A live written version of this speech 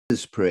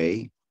Let's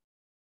pray.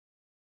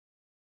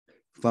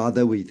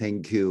 Father, we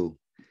thank you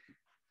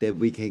that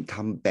we can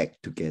come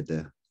back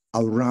together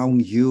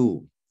around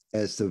you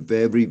as the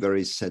very,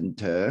 very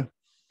center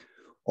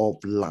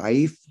of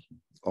life,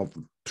 of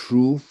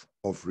truth,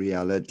 of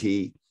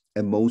reality,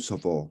 and most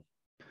of all,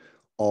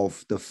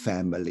 of the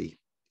family.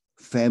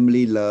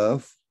 Family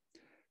love,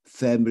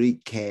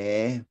 family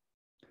care,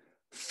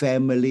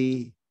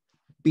 family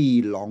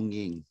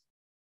belonging.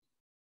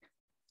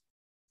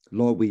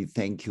 Lord, we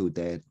thank you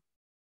that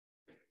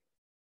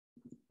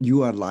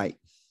you are like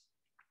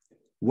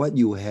what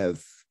you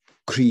have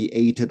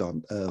created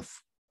on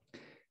earth.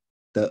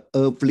 The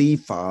earthly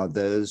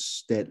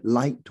fathers that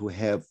like to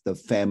have the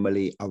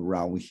family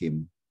around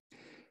him.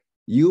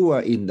 You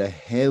are in the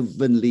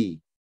heavenly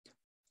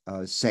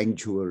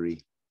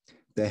sanctuary,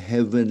 the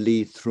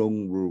heavenly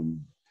throne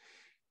room.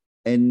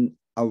 And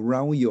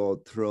around your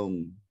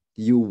throne,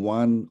 you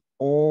want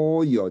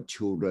all your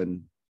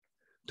children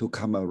to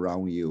come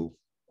around you.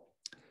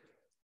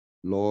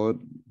 Lord,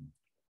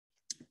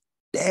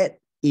 that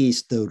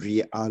is the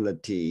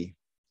reality.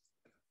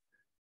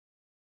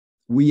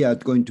 We are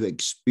going to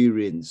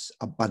experience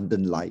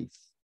abundant life.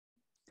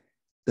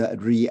 The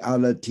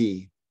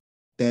reality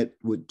that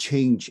would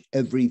change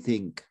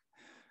everything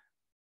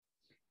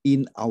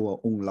in our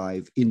own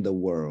life, in the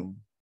world.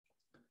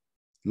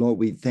 Lord,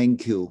 we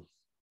thank you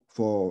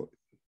for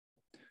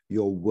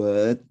your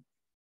word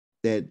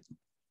that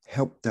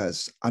helped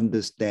us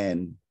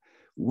understand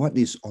what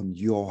is on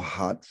your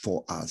heart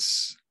for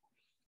us.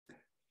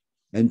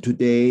 And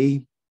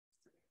today,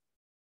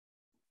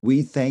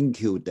 we thank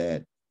you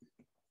that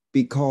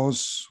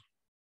because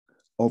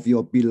of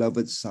your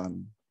beloved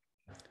Son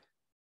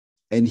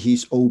and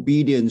his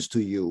obedience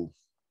to you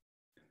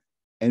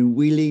and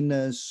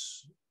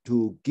willingness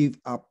to give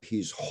up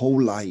his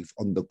whole life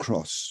on the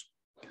cross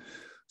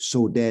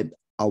so that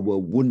our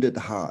wounded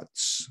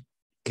hearts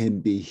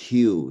can be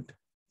healed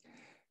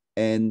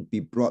and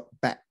be brought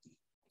back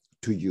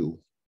to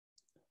you.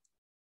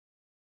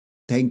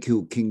 Thank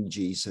you, King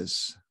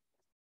Jesus,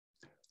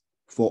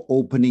 for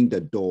opening the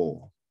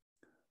door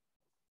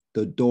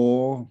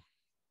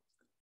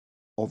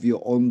of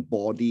your own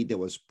body that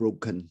was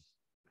broken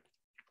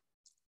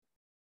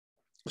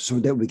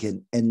so that we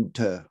can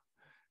enter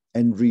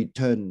and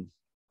return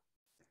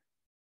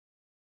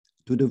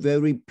to the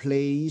very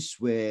place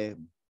where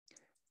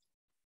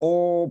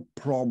all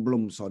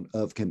problems on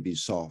earth can be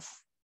solved,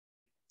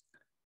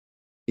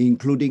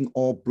 including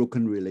all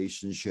broken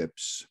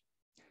relationships,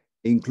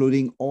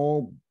 including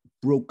all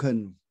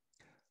broken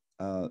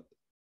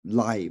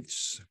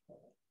lives.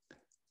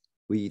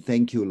 We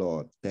thank you,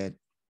 Lord, that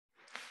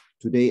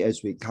today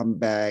as we come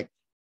back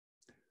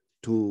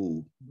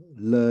to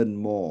learn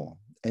more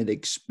and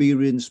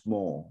experience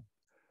more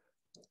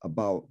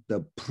about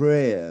the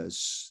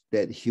prayers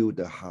that heal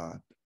the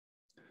heart,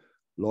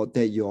 Lord,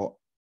 that your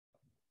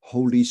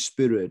Holy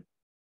Spirit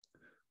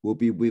will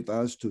be with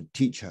us to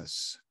teach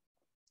us.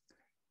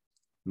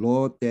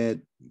 Lord,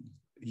 that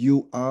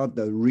you are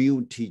the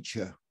real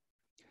teacher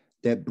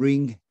that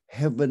bring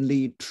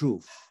heavenly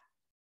truth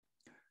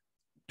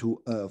to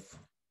earth,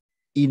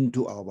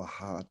 into our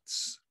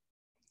hearts.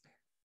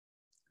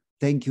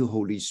 Thank you,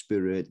 Holy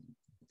Spirit,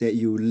 that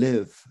you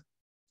live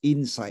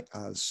inside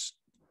us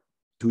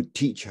to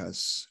teach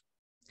us.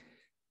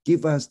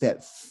 Give us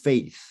that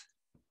faith,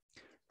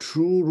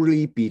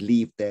 truly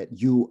believe that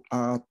you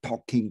are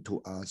talking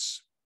to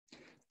us,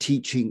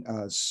 teaching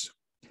us.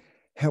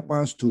 Help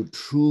us to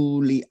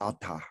truly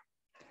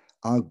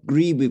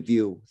agree with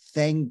you,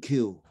 thank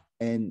you,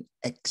 and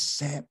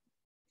accept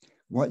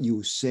what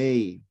you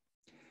say,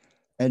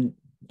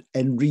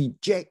 and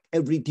reject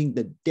everything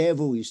the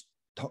devil is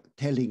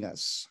telling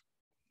us.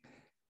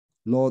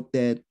 Lord,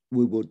 that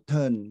we will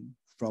turn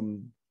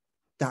from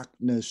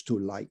darkness to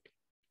light.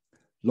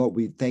 Lord,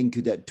 we thank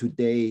you that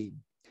today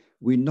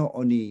we not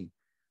only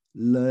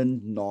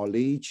learn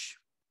knowledge,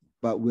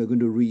 but we're going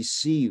to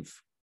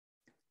receive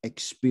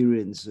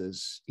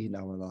experiences in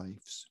our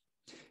lives.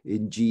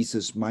 In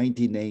Jesus'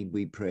 mighty name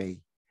we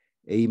pray.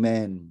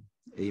 Amen.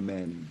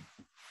 Amen.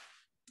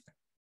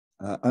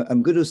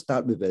 I'm going to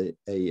start with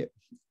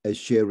a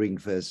sharing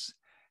first.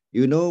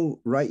 You know,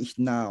 right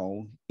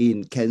now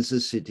in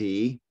Kansas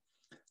City,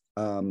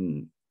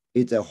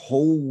 it's a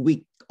whole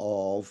week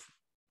of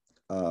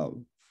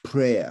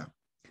prayer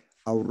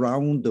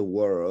around the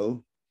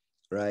world,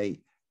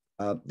 right?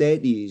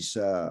 That is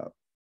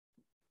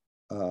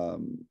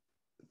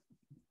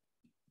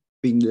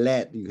being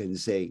led, you can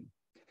say,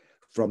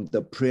 from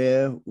the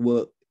prayer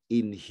work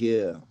in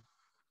here.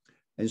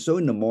 And so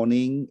in the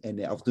morning and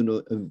the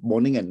afternoon,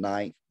 morning and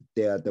night,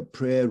 there are the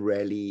prayer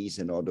rallies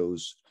and all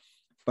those.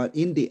 But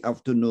in the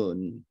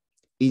afternoon,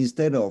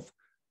 instead of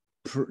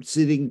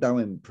sitting down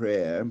in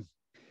prayer,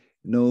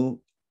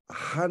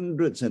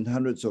 hundreds and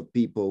hundreds of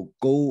people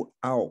go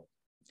out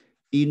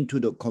into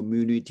the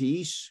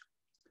communities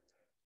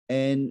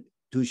and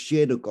to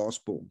share the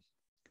gospel.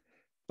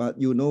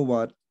 But you know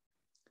what?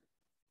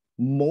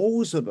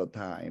 Most of the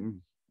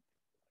time,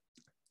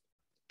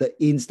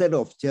 instead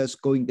of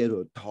just going there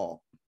to talk,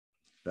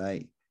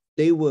 right?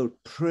 They were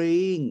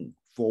praying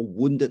for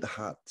wounded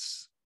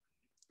hearts.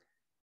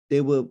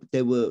 They were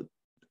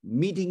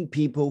meeting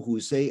people who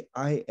say,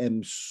 I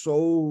am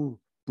so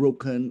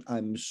broken,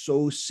 I'm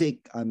so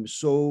sick, I'm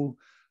so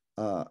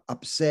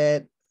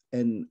upset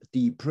and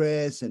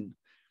depressed. And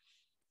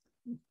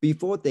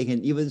before they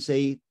can even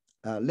say,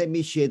 let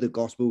me share the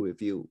gospel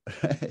with you,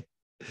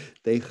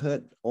 they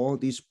heard all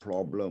this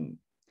problem.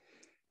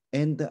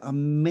 And the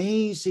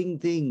amazing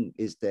thing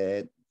is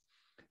that,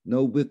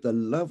 with the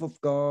love of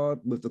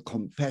God, with the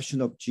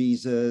compassion of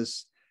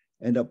Jesus,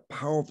 and the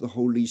power of the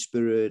Holy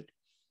Spirit,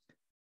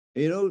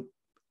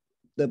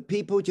 the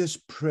people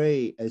just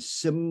pray a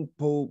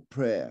simple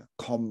prayer,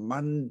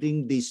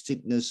 commanding these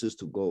sicknesses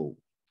to go.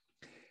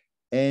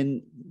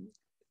 And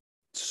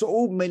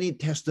so many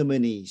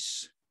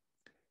testimonies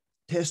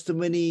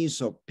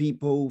of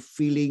people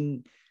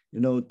feeling,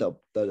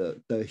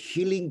 the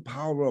healing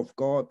power of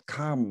God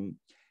come,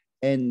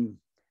 and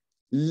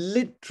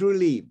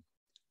literally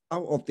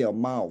out of their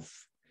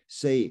mouth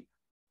say,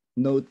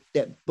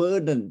 that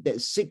burden,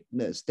 that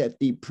sickness, that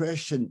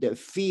depression, that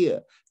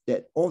fear,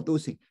 that all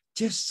those things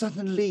just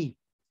suddenly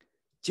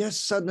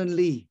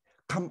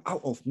come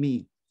out of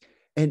me,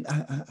 and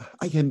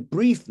I can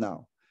breathe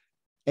now.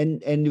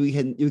 And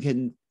you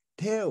can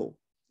tell,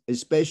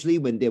 especially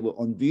when they were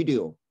on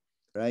video,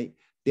 right?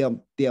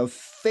 Their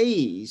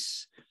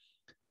face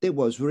that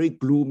was very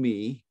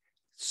gloomy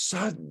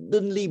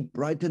suddenly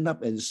brighten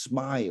up and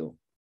smile,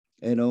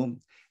 And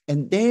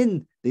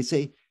then they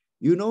say,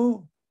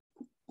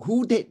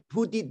 who did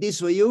this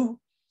for you?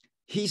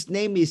 His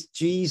name is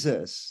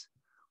Jesus.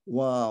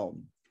 Wow.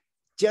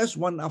 Just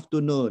one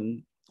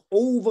afternoon,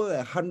 over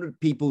 100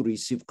 people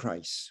received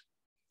Christ,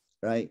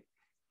 right?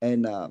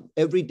 And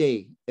every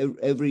day,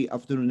 every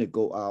afternoon, they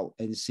go out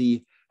and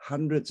see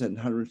hundreds and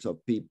hundreds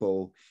of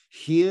people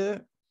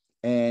here,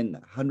 and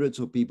hundreds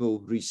of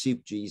people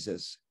receive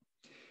Jesus.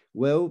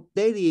 Well,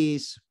 that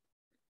is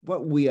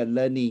what we are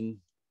learning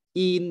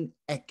in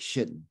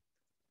action.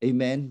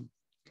 Amen.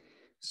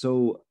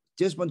 So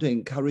just want to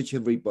encourage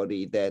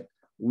everybody that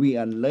we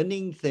are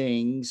learning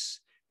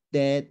things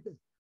that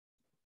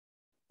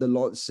the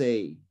Lord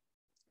say,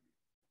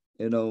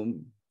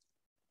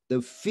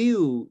 the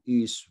field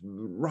is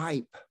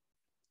ripe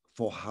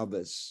for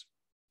harvest.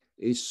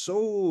 It's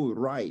so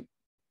ripe.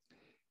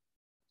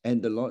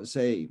 And the Lord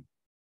say,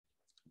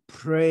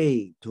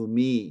 pray to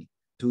me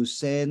to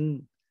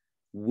send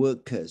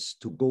workers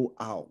to go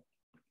out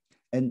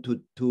and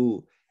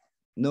to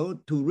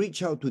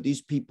reach out to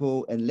these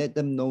people and let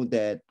them know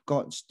that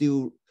God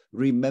still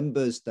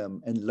remembers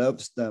them and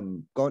loves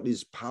them. God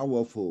is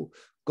powerful.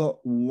 God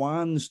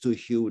wants to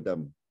heal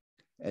them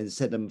and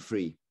set them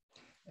free.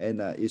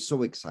 And it's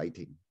so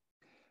exciting.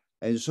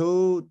 And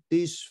so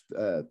this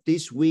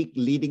week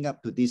leading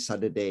up to this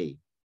Saturday,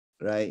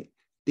 right?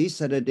 This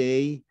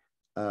Saturday,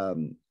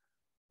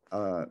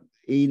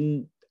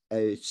 in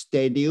a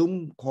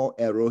stadium called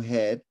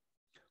Arrowhead,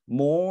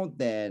 more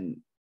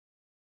than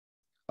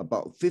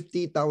about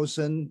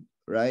 50,000,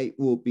 right,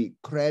 will be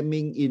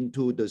cramming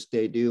into the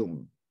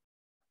stadium,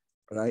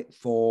 right,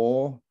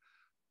 for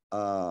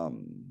a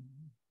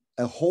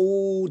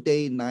whole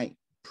day night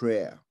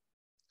prayer,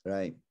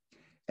 right?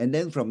 And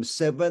then from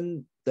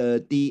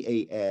 7:30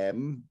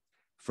 a.m.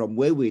 from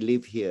where we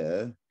live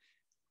here,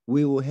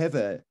 we will have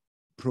a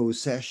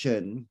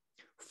procession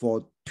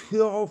for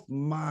 12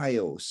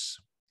 miles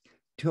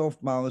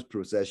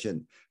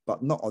procession,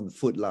 but not on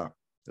foot,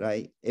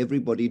 right?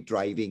 Everybody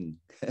driving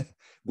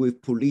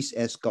with police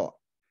escort,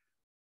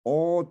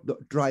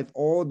 drive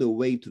all the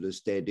way to the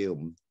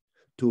stadium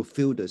to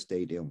fill the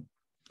stadium.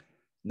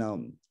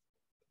 Now,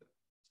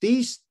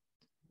 this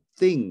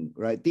thing,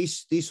 right,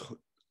 this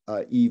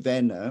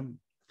event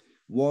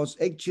was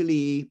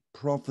actually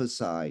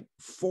prophesied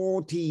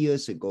 40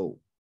 years ago,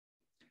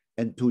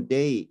 and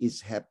today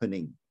is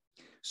happening.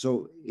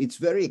 So it's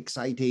very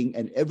exciting,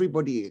 and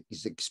everybody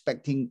is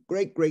expecting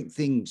great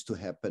things to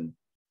happen,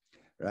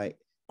 right?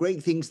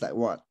 Great things like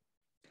what?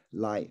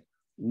 Like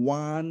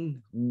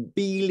 1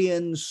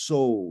 billion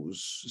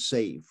souls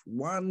saved,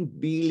 1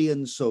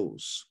 billion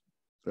souls,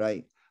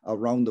 right,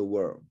 around the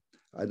world.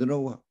 I don't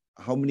know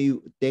how many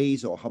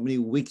days or how many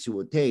weeks it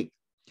will take,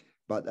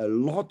 but a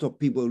lot of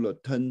people will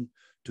turn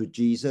to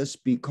Jesus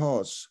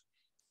because,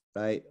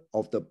 right,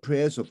 of the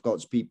prayers of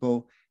God's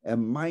people. A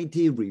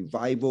mighty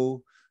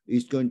revival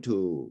is going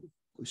to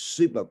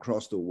sweep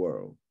across the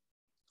world,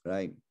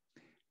 right?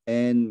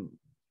 And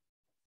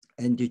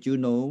did you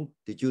know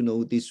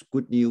this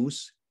good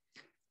news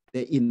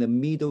that in the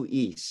Middle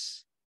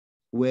East,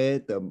 where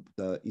the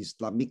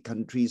Islamic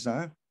countries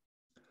are,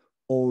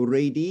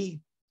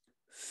 already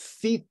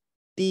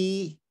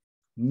 50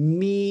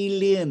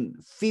 million,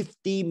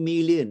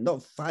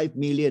 not 5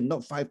 million,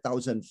 not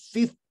 5,000,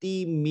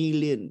 50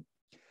 million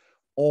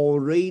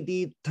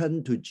already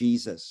turned to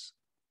Jesus.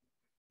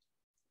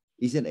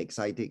 Isn't it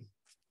exciting?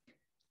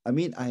 I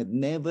mean, I have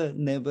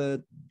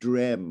never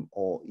dreamt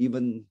or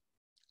even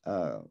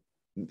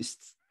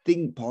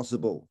think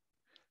possible,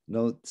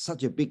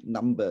 such a big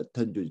number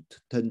turn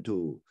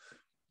to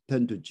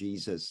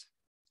Jesus.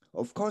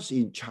 Of course,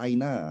 in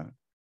China,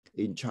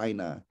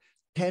 10%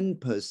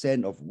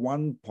 of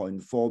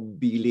 1.4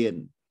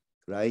 billion,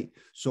 right?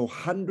 So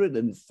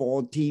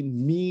 140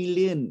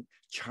 million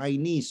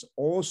Chinese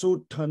also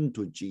turn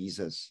to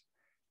Jesus,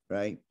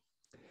 right?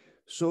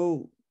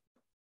 So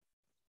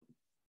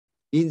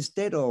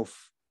instead of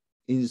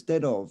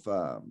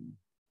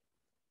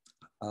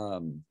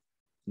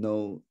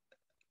no,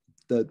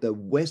 the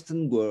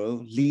Western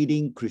world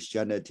leading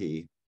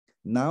Christianity,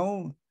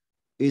 now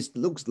it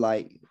looks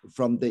like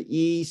from the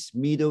East,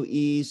 Middle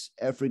East,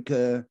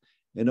 Africa,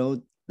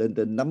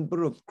 the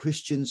number of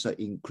Christians are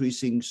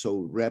increasing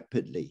so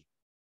rapidly.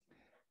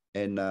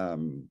 And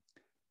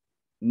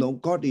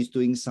God is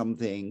doing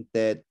something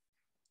that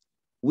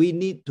we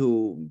need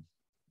to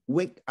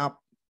wake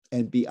up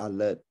and be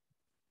alert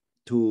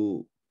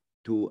to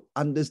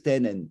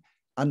understand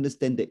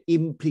the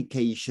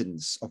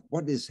implications of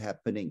what is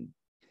happening,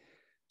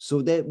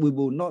 so that we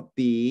will not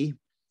be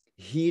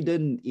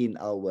hidden in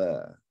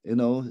our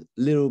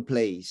little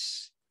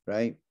place,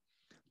 right?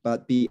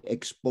 But be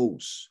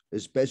exposed,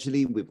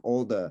 especially with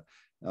all the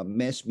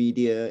mass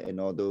media and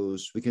all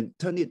those. We can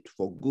turn it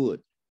for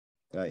good,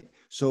 right?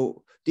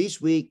 So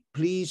this week,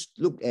 please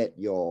look at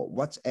your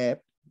WhatsApp.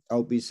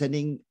 I'll be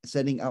sending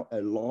out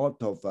a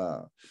lot of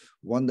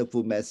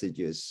wonderful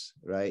messages,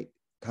 right,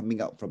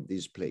 coming out from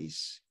this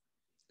place.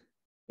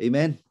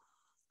 Amen.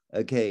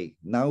 Okay,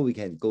 now we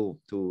can go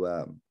to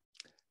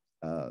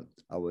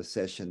our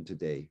session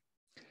today.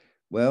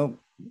 Well,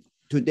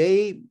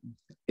 today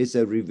is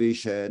a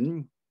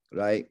revision,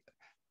 right?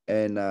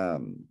 And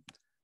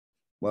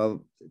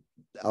well,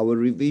 our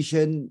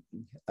revision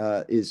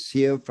is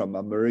here from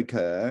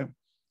America,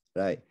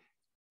 right?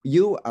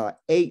 You are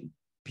 8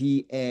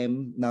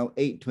 p.m. now,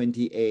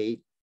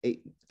 8:28.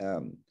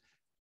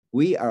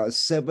 We are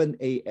 7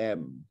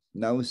 a.m.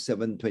 now,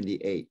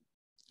 7:28,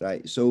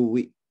 right? So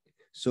we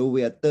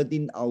are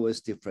 13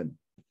 hours different,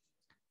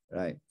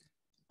 right?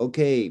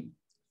 Okay,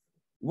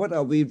 what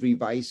are we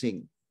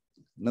revising?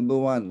 Number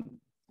one,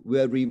 we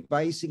are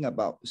revising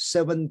about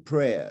 7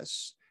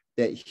 prayers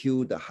that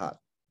heal the heart,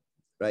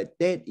 right?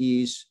 That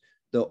is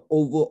the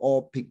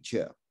overall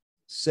picture.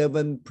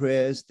 7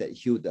 prayers that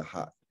heal the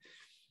heart.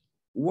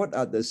 What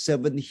are the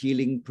 7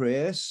 healing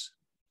prayers,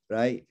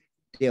 right?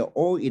 They're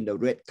all in the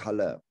red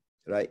color,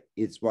 right?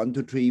 It's 1,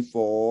 2, 3,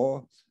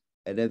 4,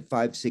 and then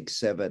 5, 6,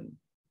 7,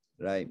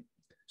 right?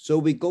 So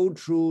we go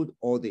through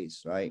all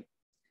this, right?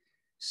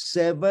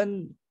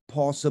 7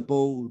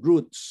 possible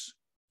routes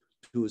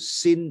to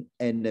sin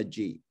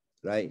energy,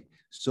 right?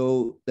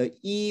 So the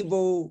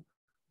evil,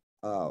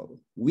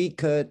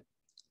 wicked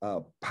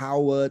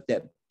power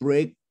that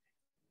break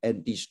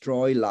and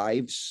destroy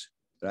lives,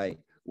 right?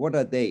 What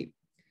are they?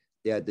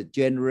 They are the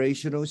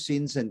generational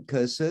sins and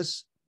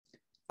curses,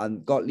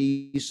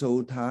 ungodly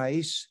soul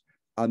ties,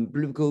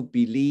 unbiblical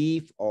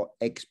belief or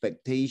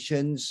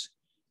expectations,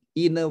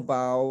 inner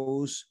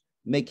vows,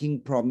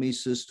 making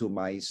promises to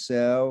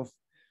myself,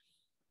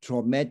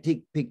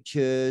 traumatic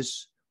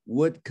pictures,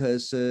 word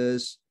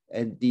curses,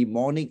 and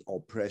demonic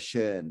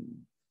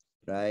oppression,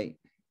 right?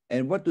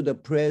 And what do the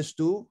prayers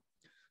do?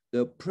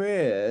 The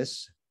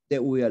prayers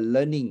that we are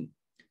learning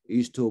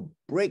is to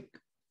break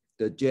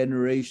the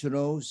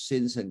generational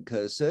sins and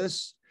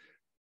curses,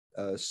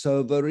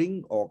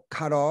 severing or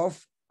cut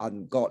off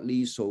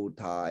ungodly soul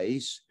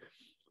ties,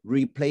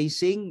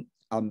 replacing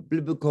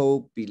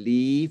unbiblical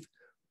belief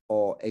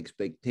or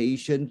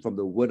expectation from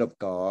the Word of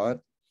God,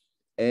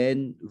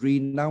 and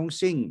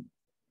renouncing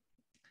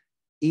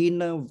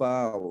inner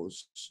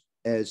vows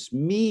as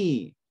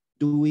me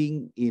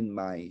doing in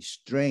my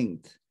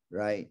strength,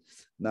 right?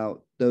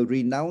 Now, the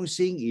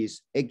renouncing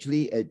is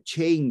actually a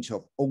change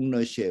of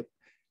ownership.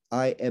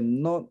 I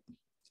am not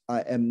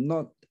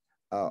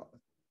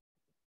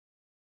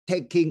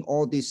taking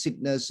all these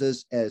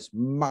sicknesses as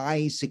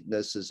my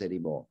sicknesses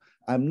anymore.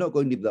 I'm not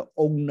going to be the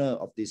owner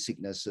of these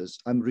sicknesses.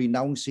 I'm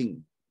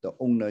renouncing the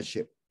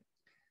ownership.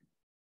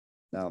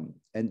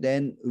 And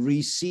then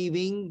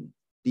receiving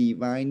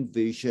divine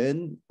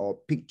vision or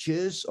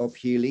pictures of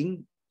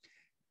healing,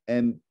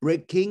 and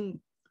breaking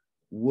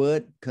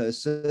word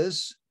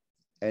curses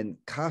and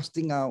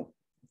casting out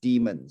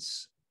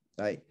demons,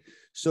 right?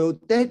 So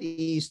that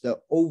is the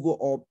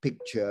overall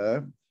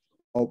picture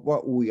of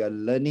what we are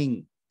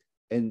learning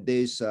in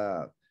this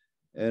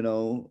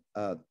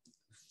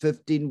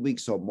 15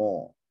 weeks or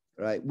more,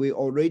 right? We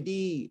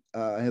already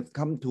have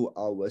come to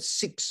our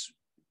 6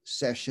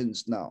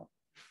 sessions now,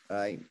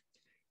 right?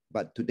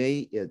 But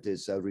today it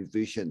is a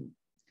revision.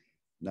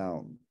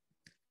 Now,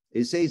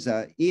 it says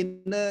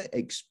inner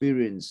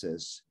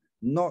experiences,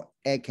 not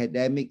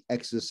academic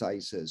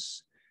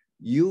exercises.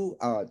 You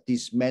are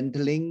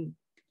dismantling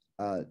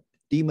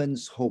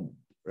demons' home,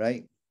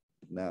 right?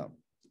 Now,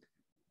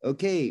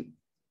 okay,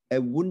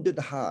 a wounded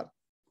heart.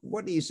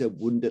 What is a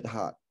wounded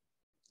heart,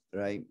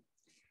 right?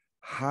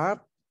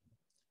 Heart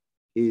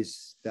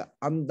is the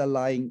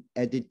underlying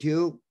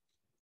attitude,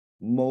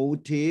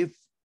 motive,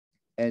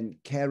 and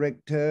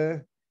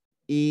character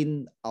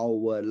in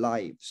our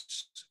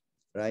lives,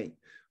 right?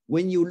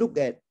 When you look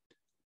at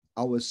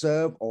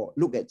ourselves or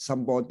look at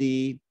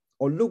somebody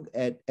or look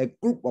at a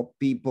group of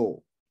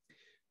people,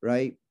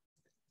 right?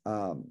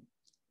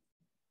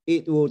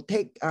 It will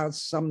take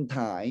us some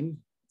time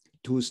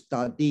to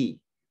study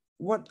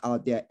what are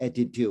their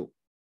attitude,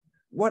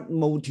 what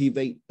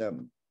motivate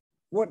them,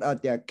 what are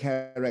their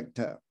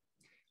character.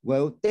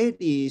 Well, that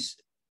is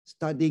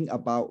studying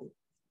about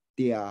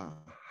their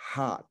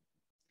heart.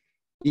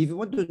 If you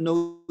want to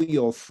know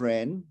your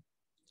friend,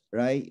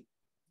 right,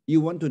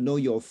 you want to know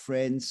your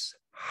friend's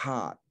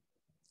heart,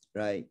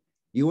 right?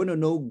 You want to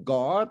know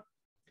God,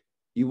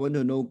 you want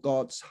to know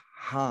God's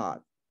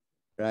heart,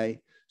 right?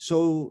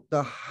 So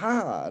the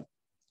heart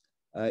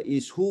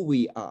is who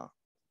we are,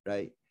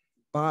 right?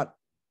 But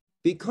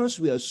because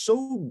we are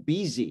so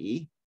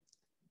busy,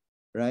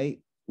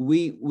 right?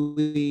 We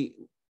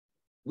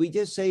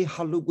just say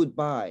hello,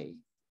 goodbye.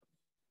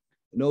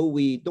 No,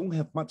 we don't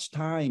have much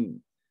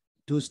time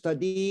to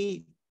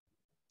study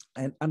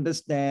and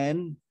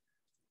understand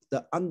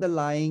the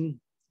underlying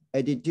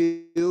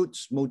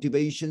attitudes,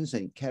 motivations,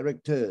 and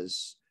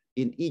characters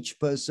in each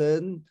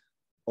person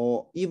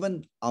or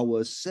even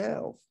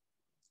ourselves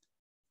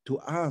to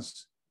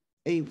ask,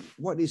 hey,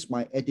 what is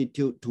my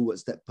attitude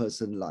towards that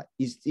person like?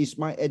 Is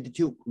my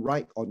attitude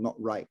right or not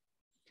right?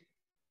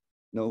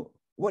 No,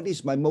 what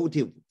is my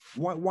motive?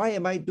 Why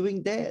am I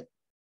doing that?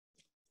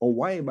 Or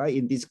why am I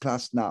in this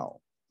class now?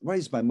 What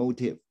is my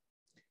motive?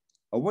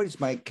 Or what is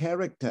my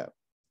character,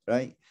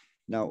 right?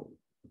 Now,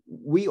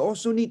 we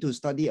also need to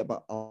study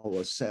about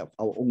ourselves,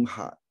 our own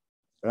heart,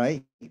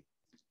 right?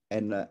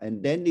 And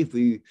then if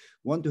we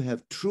want to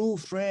have true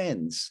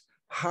friends,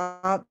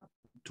 heart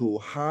to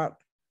heart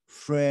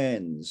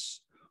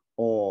friends,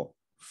 or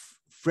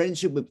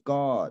friendship with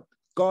God,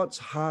 God's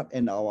heart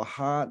and our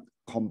heart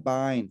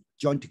combined,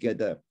 joined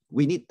together,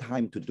 we need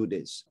time to do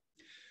this.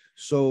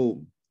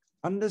 So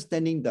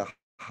understanding the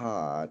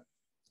heart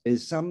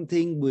is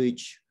something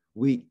which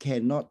we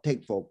cannot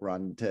take for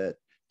granted,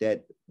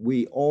 that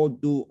we all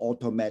do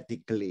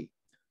automatically.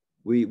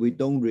 We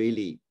don't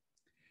really.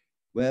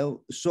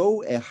 Well,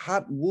 so a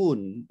heart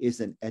wound is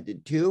an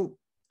attitude,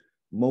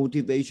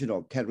 motivation,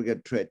 or character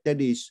trait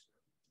that is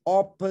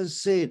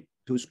opposite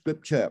to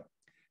scripture,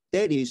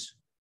 that is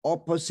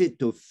opposite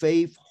to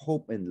faith,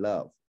 hope, and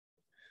love.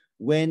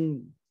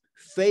 When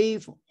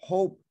faith,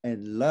 hope,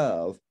 and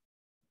love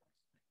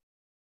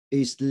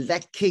is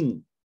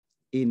lacking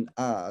in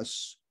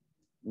us,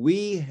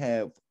 we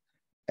have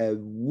a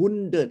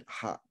wounded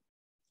heart,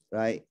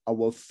 right?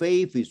 Our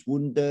faith is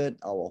wounded,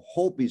 our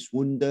hope is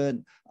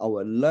wounded,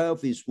 our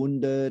love is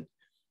wounded,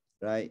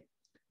 right?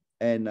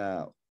 And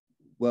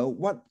well,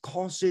 what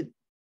caused it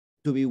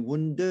to be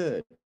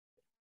wounded,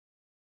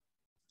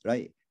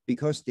 right?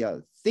 Because there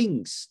are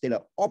things that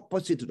are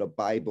opposite to the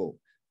Bible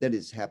that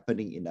is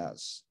happening in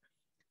us.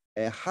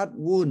 A heart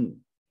wound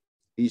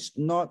is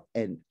not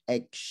an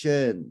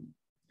action,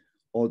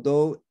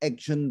 although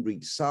action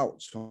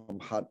results from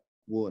heart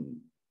wound,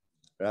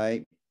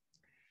 right?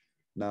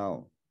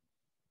 Now,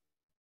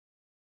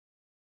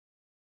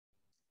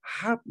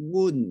 heart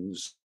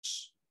wounds,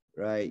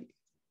 right,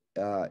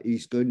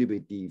 is going to be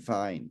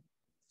defined,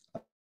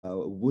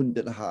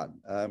 wounded heart,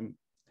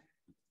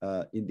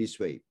 in this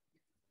way.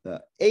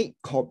 8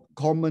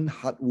 common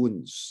heart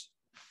wounds.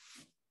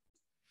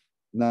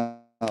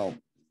 Now,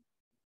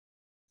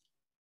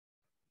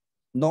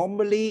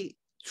 normally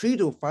 3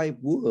 to 5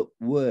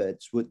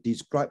 words would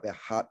describe a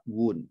heart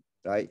wound,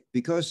 right?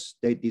 Because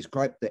they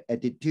describe the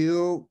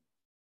attitude,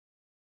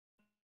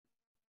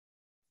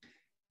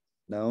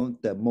 now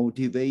the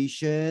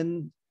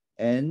motivation,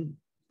 and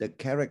the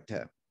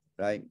character,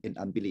 right? In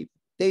unbelief.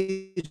 There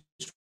is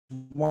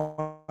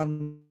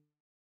one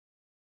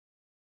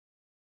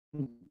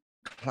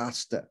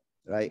cluster,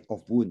 right,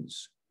 of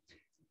wounds: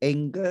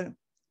 anger,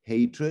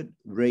 hatred,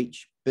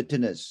 rage,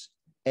 bitterness.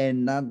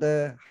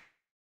 Another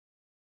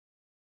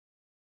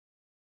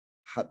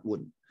heart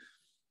wound.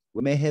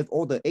 We may have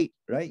all the 8,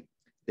 right?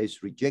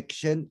 There's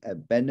rejection,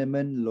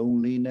 abandonment,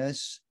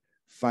 loneliness,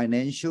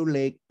 financial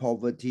lack,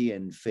 poverty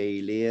and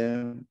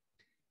failure,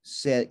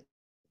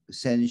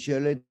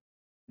 sensuality,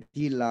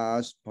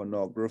 lust,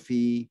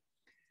 pornography,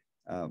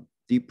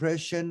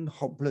 depression,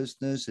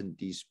 hopelessness and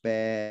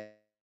despair,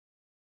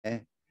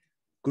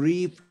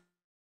 grief,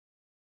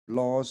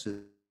 loss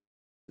and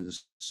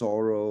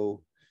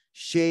sorrow,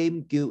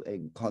 shame, guilt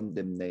and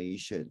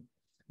condemnation.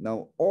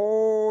 Now,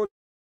 all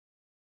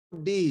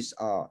these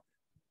are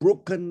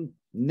broken,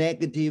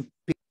 negative,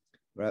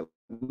 right?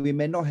 We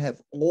may not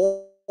have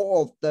all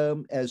of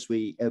them as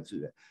we have,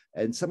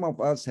 and some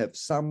of us have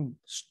some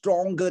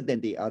stronger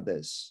than the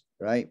others,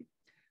 right?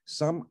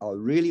 Some are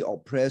really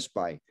oppressed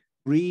by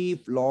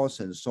grief, loss,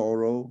 and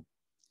sorrow.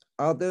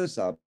 Others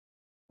are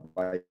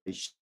by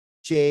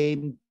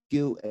shame,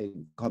 guilt,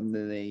 and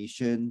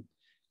condemnation.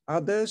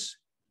 Others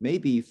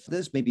maybe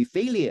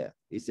failure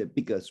is the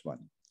biggest one,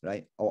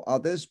 right? Or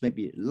others may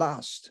be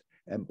lust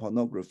and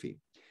pornography.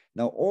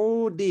 Now,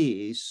 all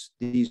these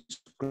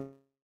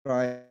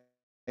describe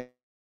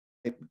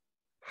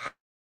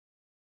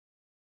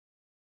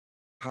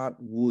heart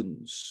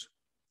wounds.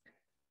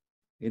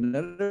 In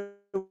other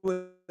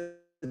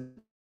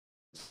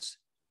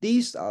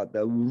these are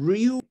the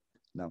real.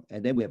 Now,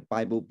 and then we have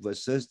Bible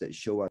verses that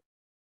show us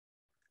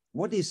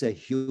what is a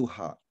healed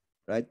heart,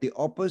 right? The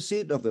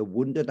opposite of a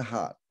wounded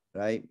heart,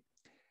 right?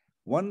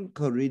 1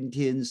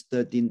 Corinthians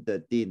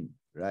 13:13,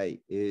 right,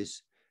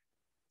 is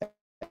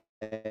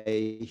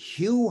a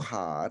healed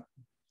heart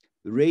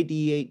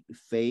radiate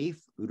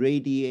faith,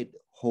 radiate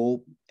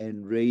hope,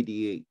 and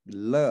radiate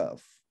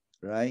love,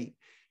 right?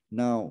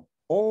 Now,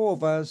 all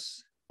of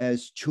us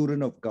as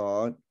children of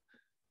God,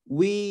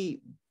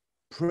 we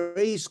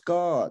praise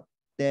God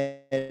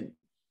that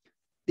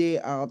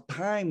there are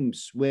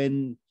times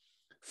when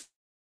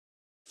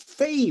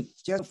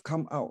faith just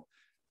come out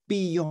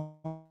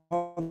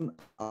beyond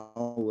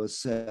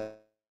ourselves,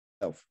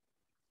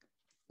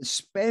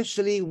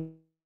 especially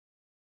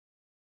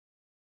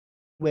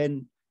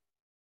when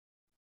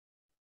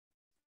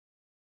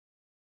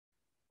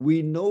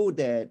we know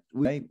that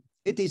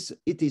it is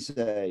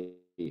a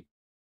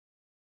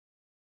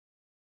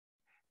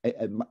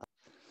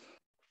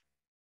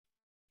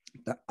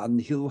the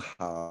unhealed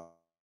heart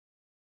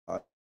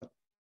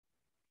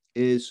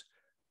is,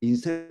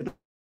 instead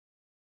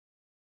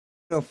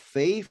of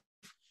faith,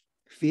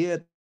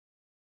 fear,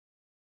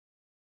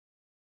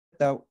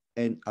 doubt,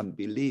 and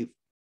unbelief.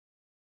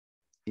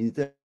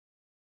 Instead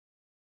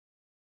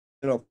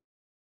of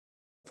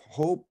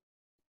hope,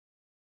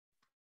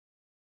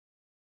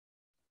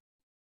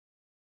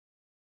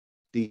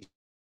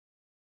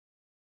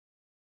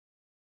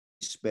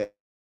 despair.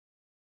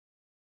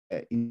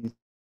 Instead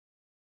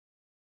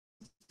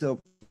of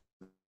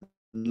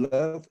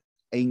love,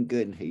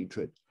 anger, and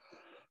hatred.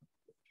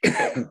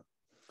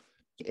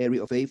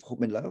 Area of faith,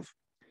 hope, and love,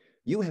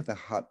 you have a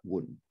heart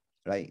wound,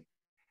 right?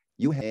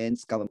 You have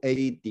hands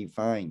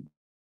divine,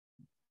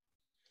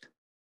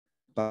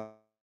 but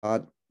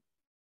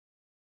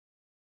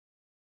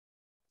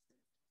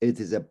it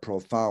is a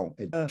profound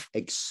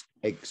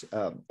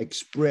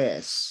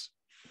express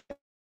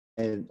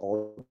and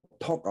or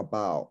talk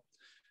about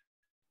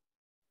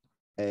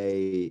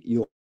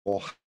your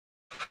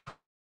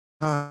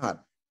heart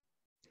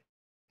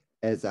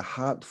as a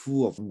heart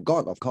full of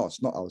God, of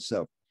course, not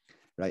ourselves,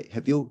 right?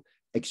 Have you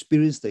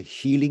experienced the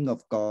healing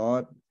of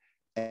God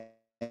and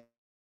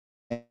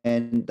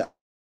the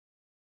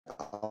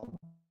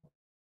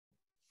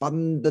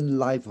abundant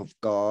life of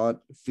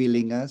God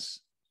filling us?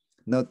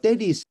 Now,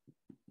 that is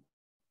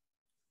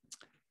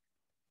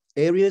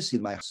areas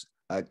in my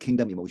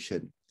kingdom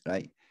emotion,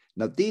 right?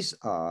 Now, these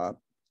are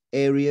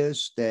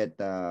areas that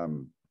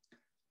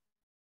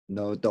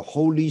the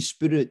Holy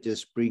Spirit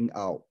just bring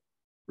out,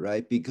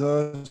 right?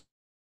 Because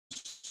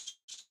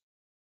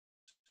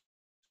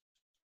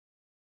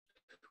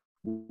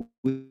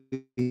we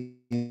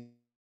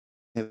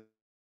have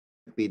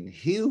been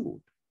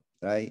healed,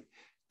 right?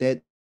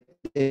 That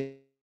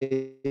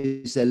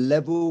is a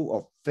level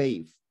of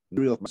faith.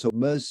 So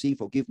mercy,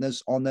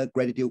 forgiveness, honor,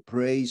 gratitude,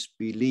 praise,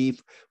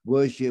 belief,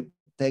 worship,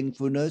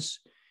 thankfulness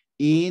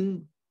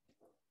in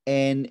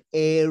an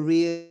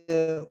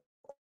area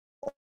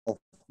of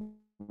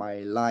my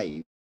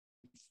life.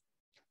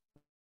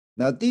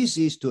 Now, this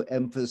is to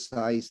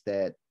emphasize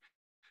that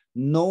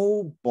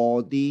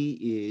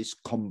nobody is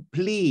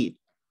complete,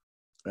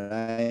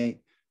 right?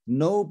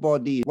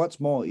 Nobody. What's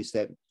more is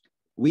that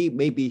we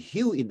may be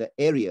healed in the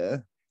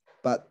area,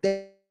 but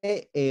that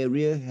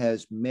area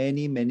has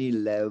many, many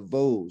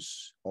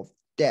levels of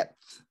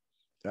depth,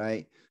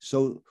 right?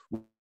 So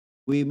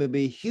we may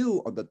be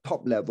healed on the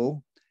top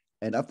level,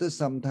 and after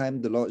some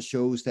time, the Lord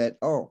shows that,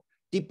 oh,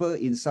 deeper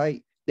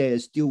inside, there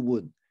is still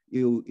wound.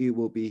 It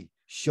will be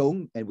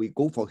shown, and we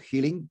go for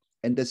healing.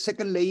 And the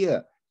second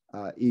layer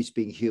is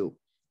being healed.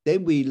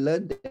 Then we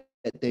learn that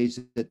there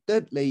is a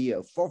third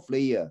layer, fourth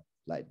layer,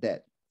 like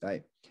that,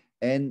 right?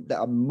 And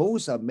the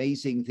most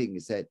amazing thing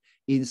is that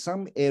in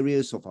some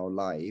areas of our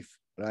life,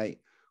 right,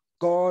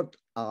 God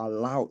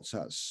allows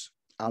us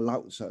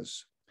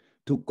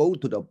to go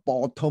to the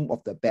bottom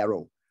of the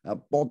barrel,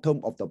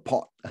 bottom of the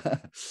pot,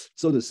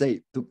 so to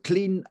say, to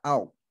clean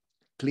out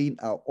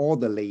all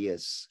the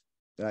layers,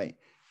 right?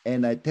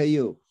 And I tell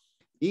you,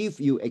 if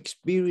you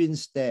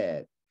experience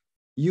that,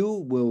 you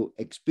will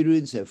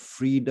experience a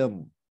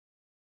freedom.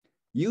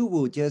 You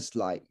will just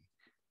like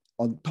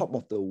on top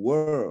of the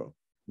world,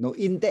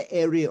 in that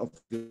area of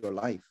your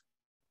life,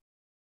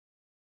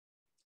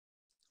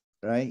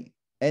 right?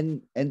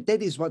 And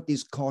that is what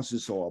this course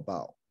is all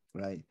about,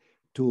 right?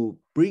 To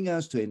bring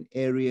us to an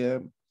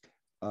area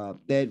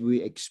that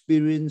we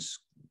experience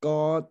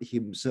God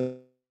Himself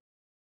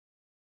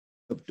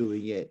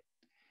doing it.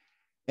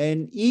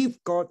 And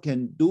if God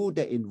can do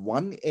that in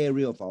one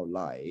area of our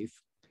life,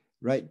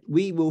 right,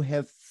 we will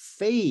have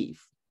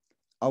faith.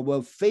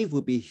 Our faith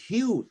will be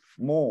healed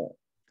more,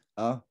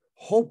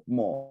 hope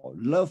more,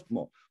 love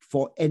more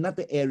for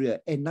another area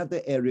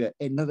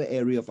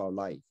of our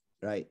life,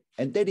 right?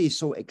 And that is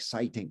so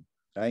exciting,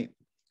 right?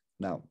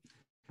 Now,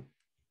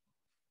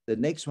 the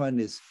next one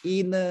is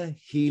inner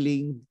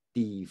healing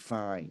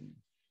divine.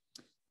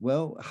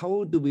 Well,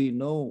 how do we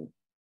know?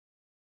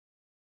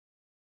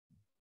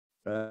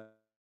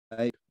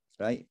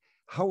 Right?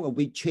 How are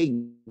we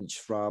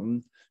changed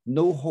from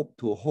no hope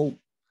to hope?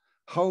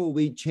 How are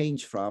we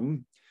changed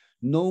from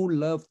no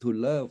love to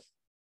love?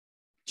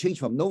 Change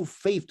from no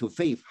faith to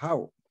faith.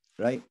 How?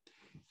 Right?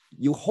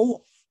 You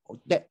hold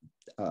that,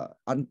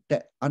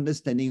 that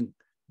understanding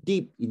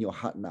deep in your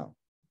heart now.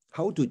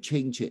 How to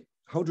change it?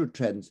 How to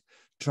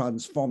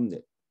transform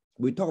it?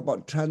 We talk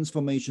about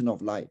transformation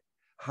of life.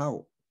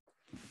 How?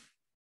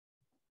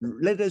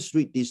 Let us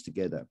read this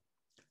together.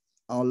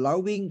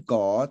 Allowing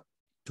God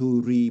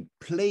to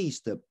replace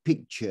the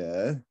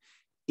picture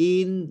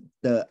in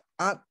the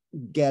art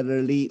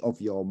gallery of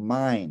your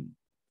mind,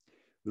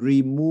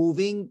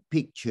 removing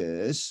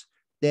pictures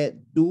that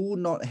do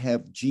not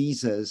have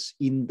Jesus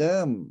in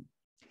them,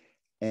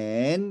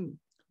 and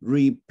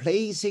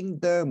replacing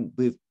them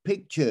with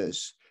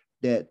pictures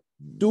that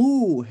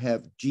do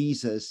have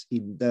Jesus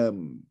in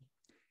them.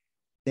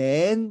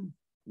 Then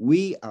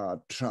we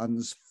are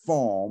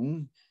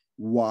transformed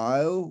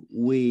while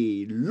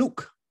we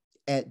look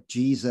at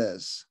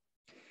Jesus,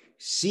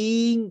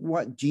 seeing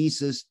what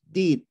Jesus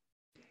did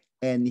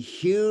and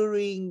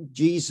hearing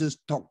Jesus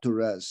talk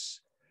to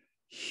us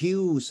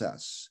heals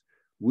us.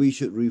 We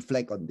should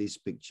reflect on this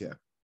picture.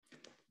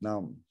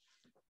 Now,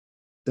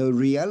 the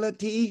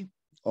reality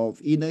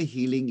of inner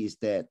healing is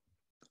that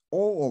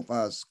all of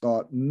us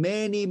got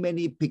many,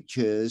 many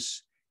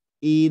pictures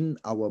in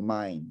our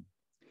mind.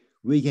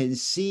 We can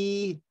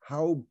see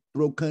how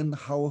broken,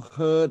 how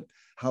hurt,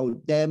 how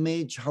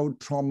damaged, how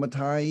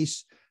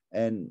traumatized,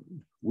 and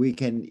we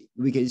can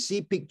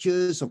see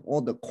pictures of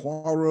all the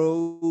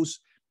quarrels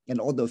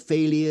and all the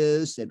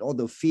failures and all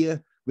the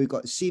fear. We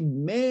got see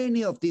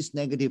many of these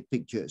negative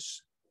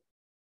pictures,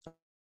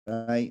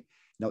 right?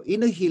 Now,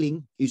 inner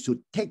healing is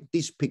to take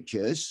these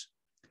pictures,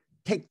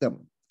 take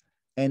them,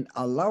 and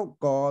allow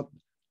God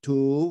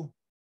to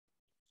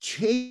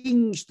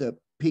change the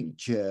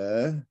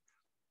picture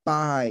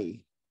by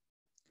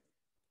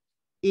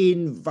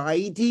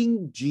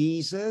inviting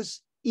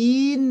Jesus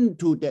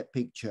into that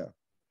picture.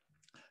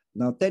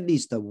 Now, that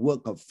is the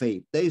work of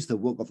faith. That is the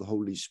work of the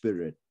Holy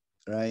Spirit,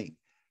 right?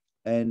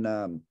 And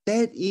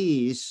that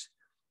is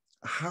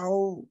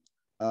how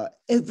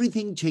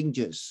everything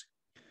changes.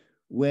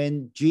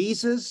 When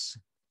Jesus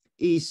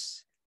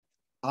is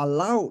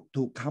allowed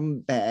to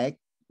come back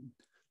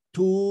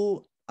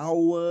to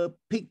our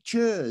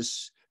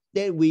pictures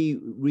that we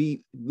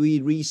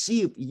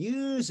received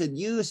years and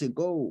years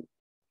ago,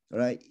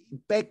 right?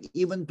 Back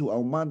even to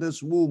our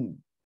mother's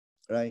womb,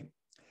 right?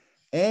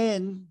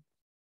 And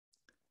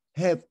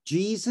have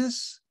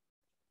Jesus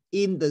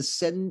in the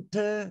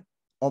center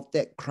of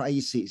that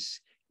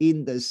crisis,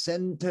 in the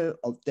center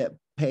of that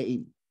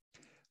pain,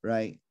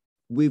 right?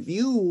 With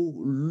you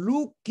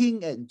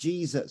looking at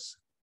Jesus,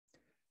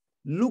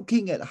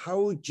 looking at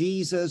how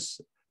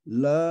Jesus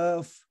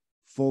love,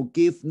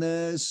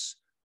 forgiveness,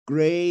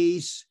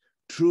 grace,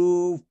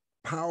 truth,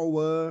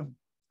 power,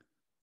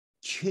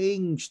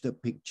 change the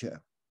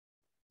picture,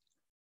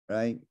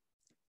 right?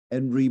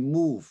 And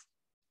remove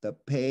the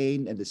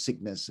pain and the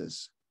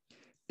sicknesses.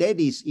 That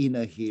is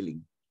inner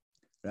healing,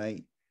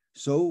 right?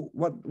 So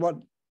what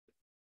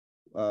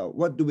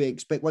do we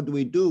expect? What do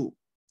we do,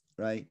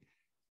 right?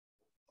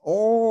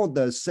 All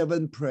the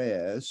 7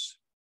 prayers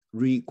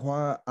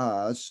require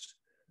us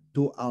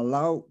to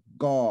allow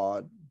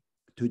God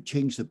to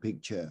change the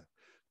picture,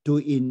 to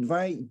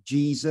invite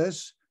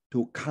Jesus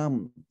to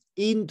come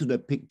into the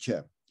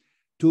picture,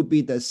 to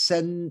be the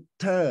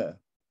center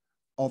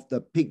of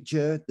the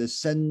picture, the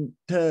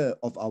center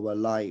of our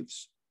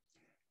lives,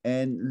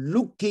 and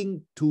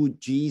looking to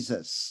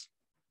Jesus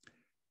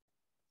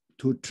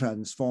to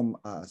transform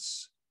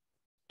us,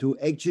 to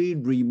actually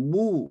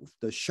remove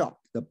the shock,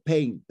 the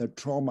pain, the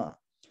trauma,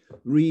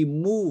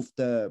 remove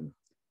the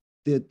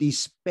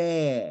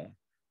despair,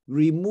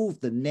 remove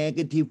the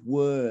negative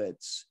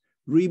words,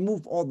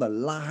 remove all the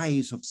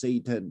lies of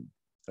Satan,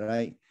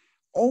 right?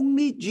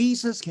 Only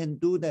Jesus can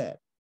do that.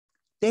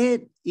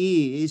 That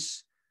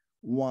is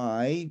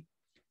why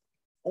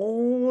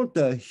all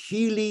the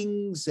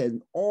healings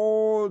and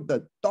all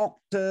the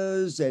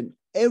doctors and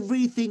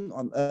everything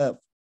on earth,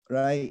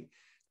 right?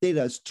 They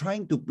are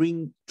trying to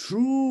bring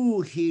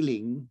true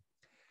healing,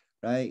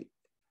 right?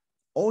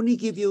 Only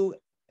give you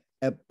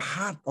a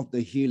part of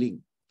the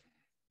healing,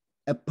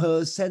 a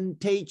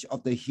percentage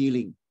of the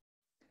healing,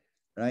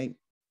 right?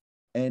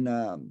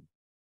 And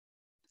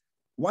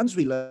once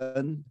we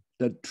learn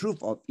the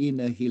truth of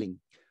inner healing,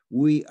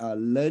 we are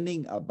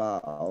learning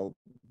about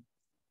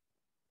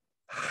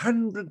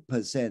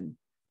 100%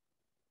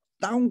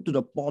 down to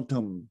the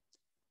bottom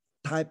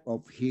type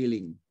of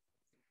healing.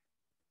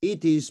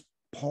 It is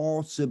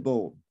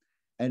possible.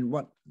 And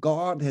what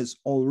God has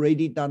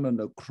already done on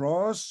the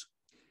cross,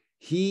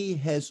 he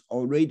has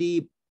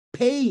already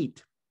paid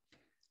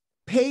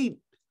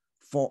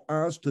for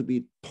us to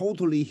be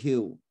totally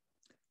healed,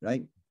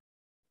 right?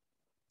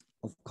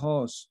 Of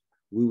course,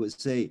 we would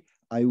say,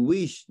 I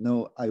wish,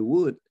 no, I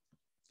would.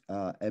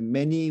 And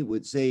many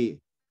would say,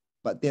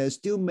 but there are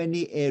still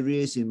many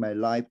areas in my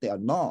life that are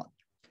not.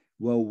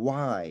 Well,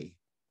 why?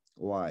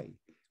 Why?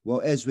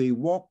 Well, as we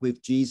walk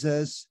with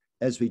Jesus,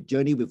 as we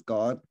journey with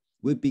God,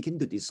 we begin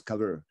to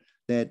discover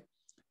that,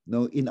 you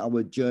know, in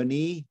our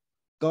journey,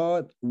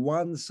 God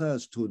wants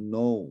us to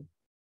know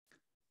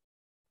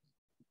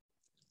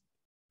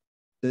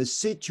the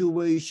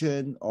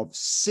situation of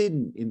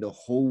sin in the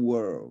whole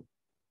world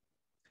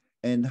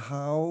and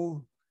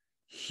how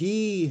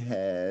He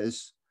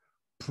has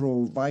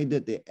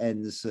provided the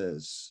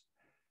answers.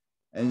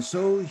 And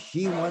so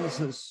He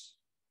wants us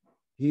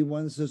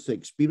to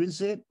experience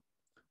it,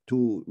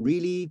 to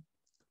really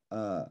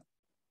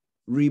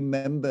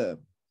remember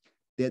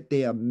that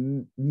there are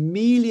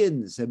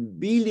millions and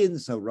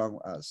billions around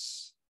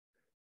us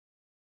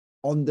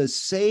on the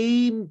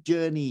same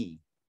journey,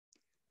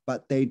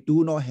 but they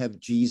do not have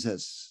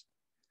Jesus.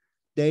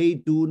 They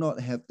do not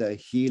have the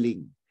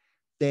healing.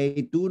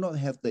 They do not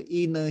have the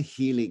inner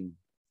healing.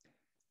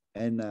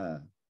 And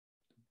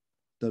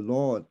the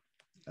Lord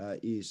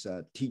is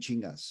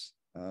teaching us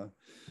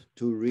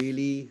to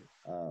really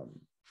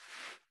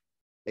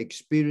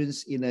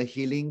experience inner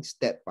healing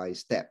step by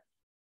step.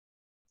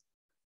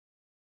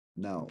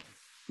 Now,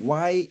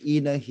 why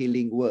inner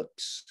healing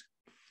works,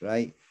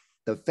 right?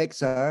 The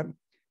facts are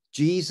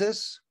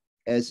Jesus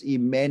as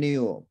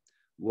Emmanuel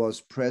was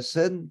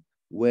present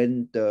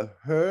when the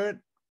hurt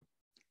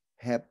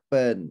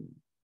happened,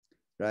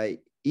 right?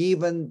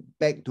 Even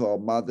back to our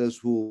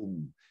mother's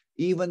womb,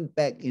 even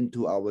back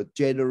into our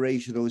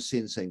generational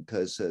sins and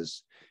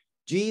curses.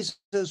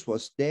 Jesus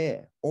was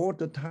there all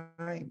the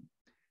time.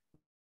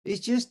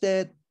 It's just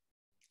that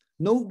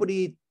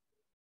nobody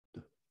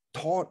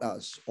taught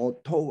us or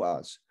told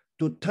us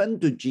to turn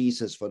to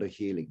Jesus for the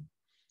healing,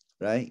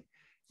 right?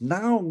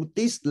 Now,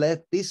 this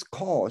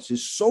cause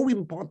is so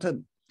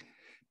important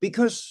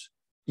because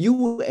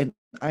you and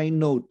I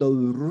know the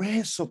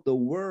rest of the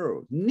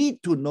world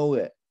need to know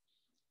it,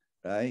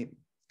 right?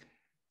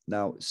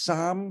 Now,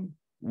 Psalm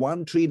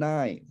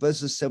 139,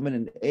 verses 7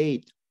 and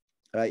 8,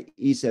 right,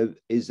 is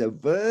a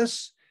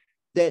verse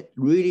that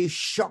really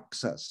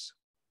shocks us.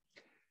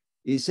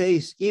 It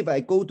says, if I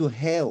go to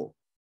hell,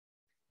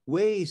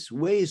 where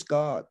is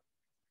God?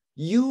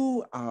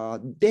 You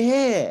are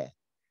there.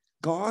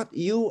 God,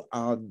 you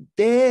are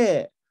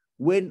there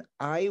when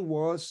I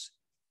was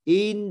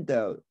in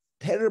the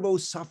terrible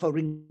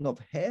suffering of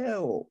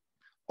hell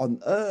on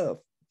earth.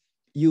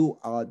 You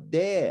are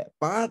there.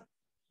 But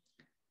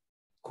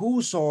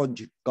who saw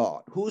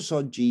God? Who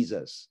saw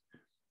Jesus?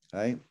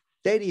 Right?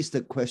 That is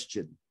the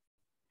question.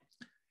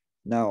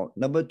 Now,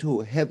 number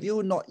two, have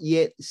you not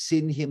yet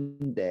seen him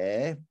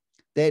there?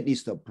 That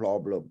is the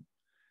problem,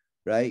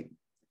 right?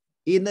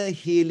 Inner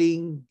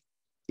healing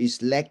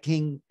is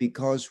lacking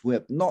because we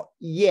have not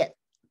yet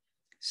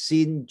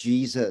seen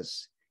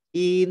Jesus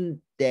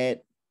in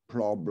that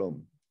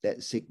problem,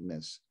 that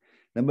sickness.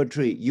 Number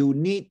three, you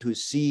need to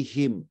see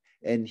him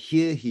and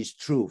hear his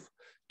truth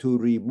to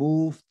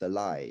remove the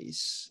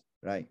lies,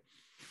 right?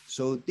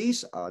 So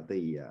these are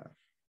the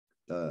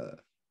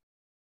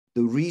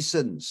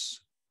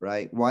reasons,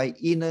 right, why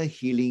inner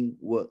healing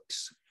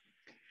works.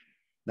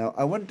 Now,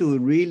 I want to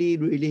really,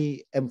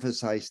 really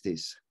emphasize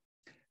this.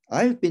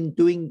 I've been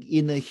doing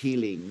inner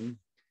healing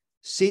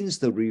since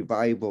the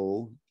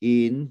revival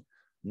in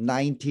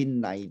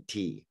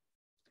 1990.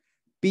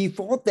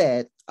 Before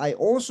that, I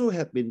also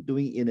have been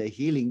doing inner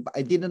healing, but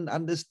I didn't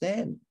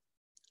understand,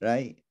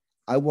 right?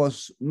 I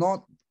was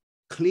not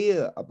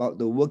clear about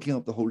the working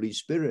of the Holy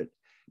Spirit.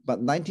 But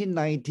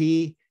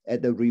 1990,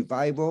 at the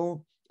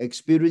revival,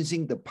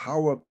 experiencing the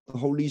power of the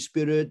Holy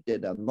Spirit,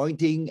 the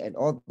anointing and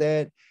all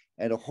that,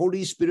 and the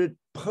Holy Spirit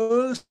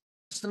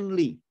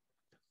personally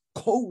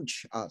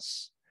coach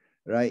us,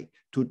 right,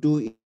 to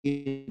do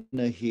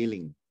inner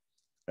healing,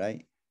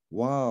 right?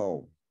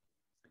 Wow,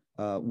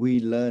 we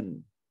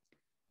learn.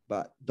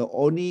 But the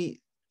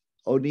only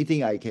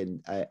thing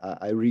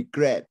I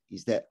regret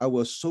is that I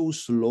was so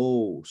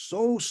slow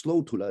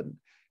to learn,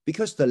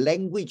 because the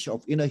language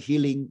of inner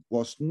healing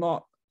was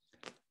not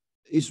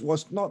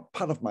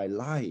part of my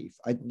life.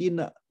 I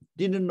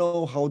didn't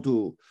know how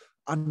to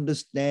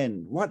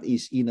understand what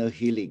is inner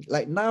healing.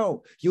 Like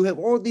now, you have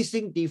all these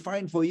things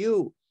defined for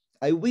you.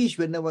 I wish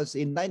when I was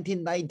in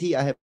 1990,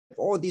 I have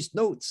all these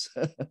notes.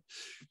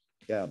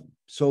 Yeah.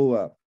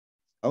 So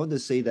I want to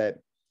say that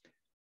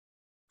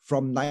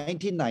from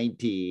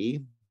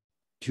 1990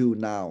 to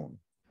now,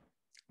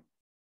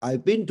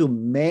 I've been to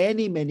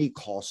many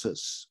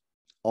courses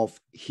of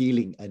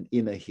healing and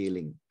inner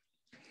healing.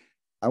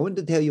 I want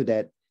to tell you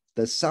that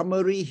the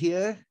summary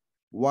here,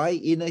 why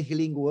inner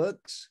healing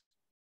works,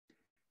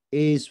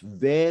 is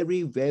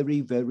very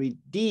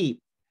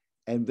deep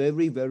and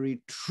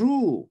very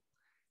true.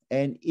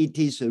 And it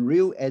is a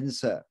real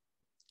answer,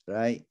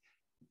 right?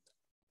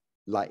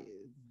 Like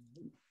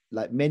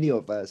many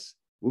of us,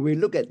 when we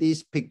look at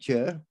this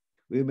picture,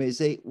 we may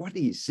say, what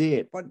is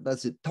it? What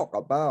does it talk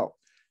about?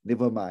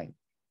 Never mind.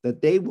 The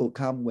day will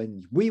come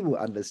when we will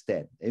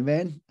understand.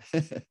 Amen?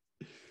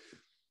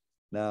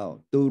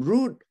 Now, the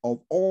root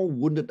of all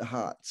wounded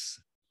hearts.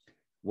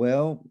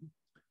 Well,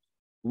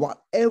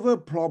 whatever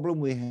problem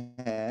we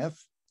have,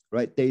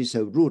 right, there is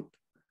a root.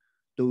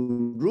 The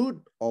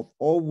root of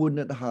all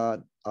wounded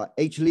heart are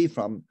actually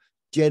from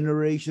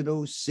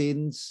generational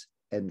sins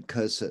and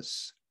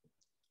curses.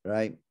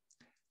 Right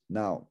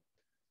now,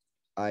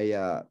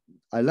 I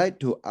like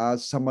to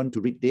ask someone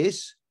to read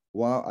this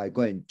while I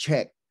go and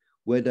check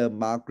whether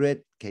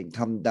Margaret can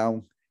come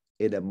down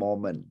in a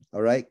moment.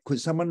 All right,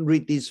 could someone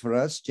read this for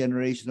us?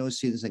 Generational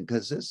sins and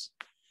curses.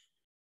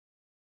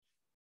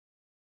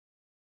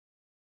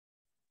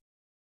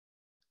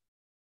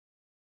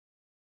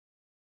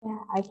 Yeah,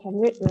 I can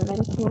read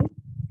Reverend King.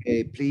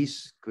 Okay,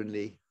 please,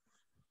 Kunli.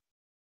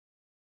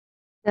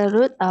 The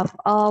root of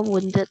all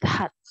wounded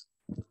hearts,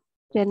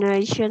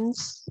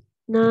 generations,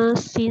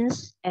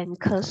 sins, and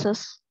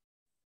curses.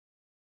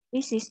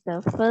 This is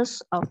the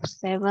first of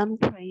 7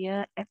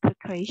 prayer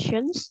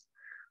applications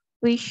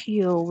which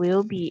you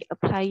will be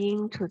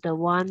applying to the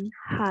one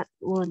heart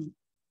wound.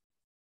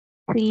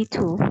 3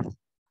 to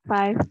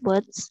 5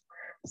 words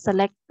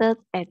selected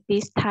at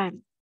this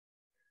time.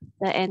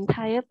 The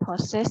entire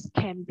process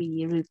can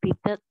be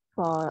repeated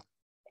for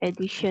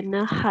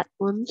additional heart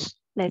wounds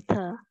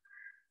later.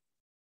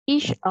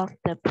 Each of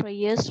the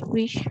prayers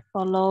which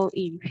follow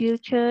in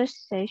future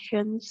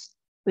sessions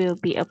will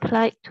be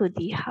applied to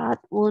the heart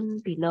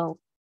wound below.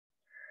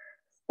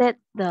 State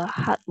the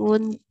heart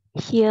wound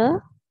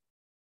here.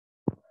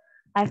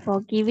 I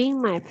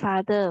forgiving my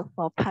father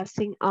for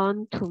passing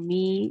on to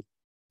me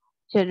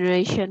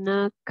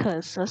generational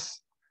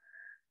curses.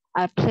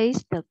 I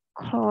place the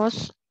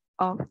cross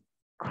of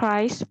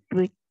Christ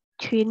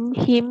between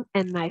him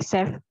and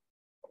myself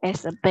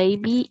as a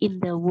baby in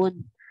the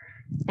womb,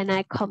 and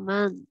I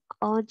command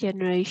all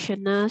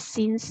generational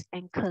sins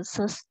and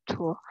curses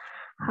to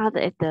hard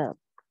at the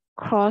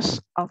cross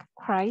of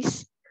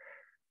Christ.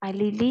 I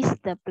release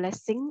the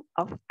blessing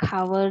of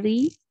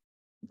Calvary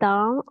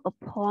down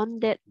upon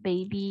that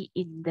baby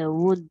in the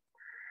womb.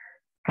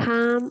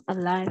 Come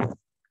alive,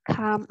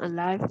 come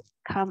alive,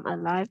 come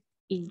alive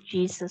in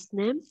Jesus'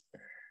 name.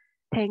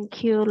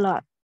 Thank you,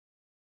 Lord.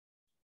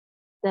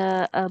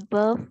 The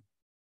above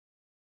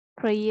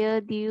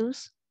prayer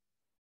deals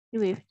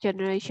with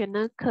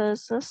generational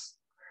curses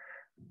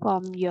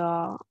from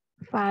your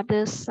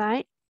father's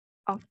side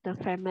of the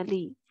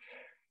family.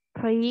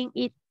 Praying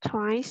it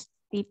twice,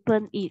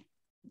 deepen it.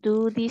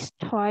 Do this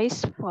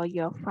twice for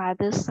your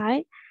father's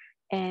side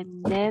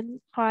and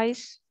then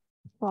twice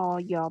for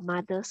your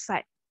mother's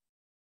side.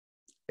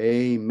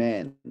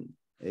 Amen.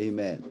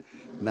 Amen.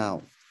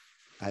 Now,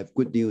 I have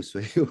good news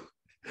for you.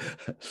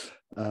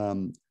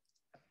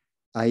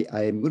 I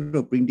am going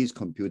to bring this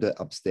computer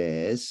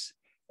upstairs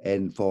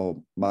and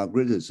for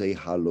Margaret to say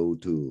hello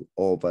to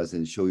all of us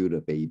and show you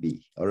the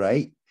baby. All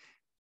right.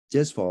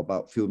 Just for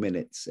about a few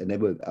minutes and then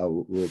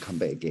we'll come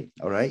back again.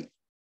 All right.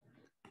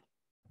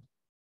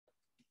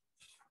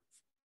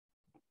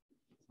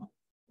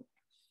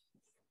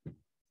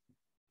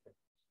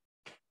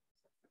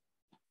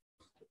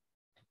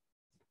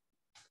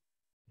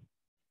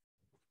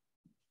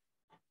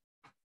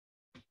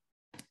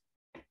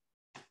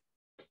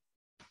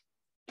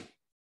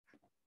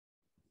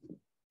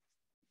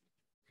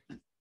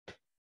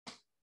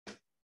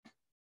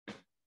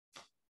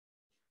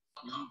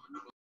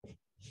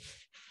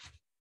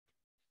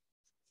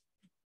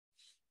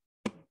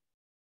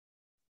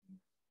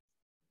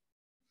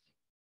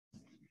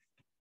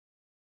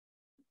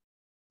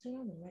 Turn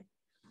on the light.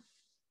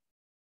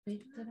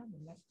 Babe, turn on the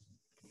light.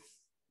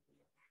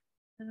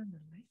 Turn on the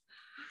light.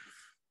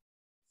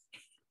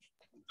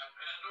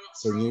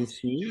 Can you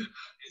see?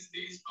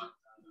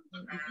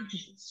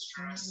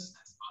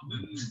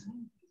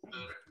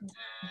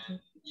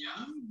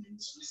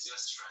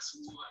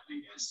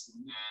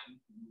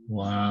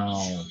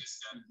 Wow.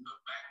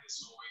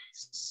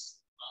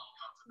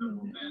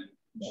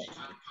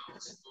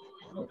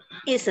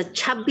 It's a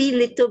chubby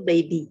little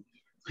baby.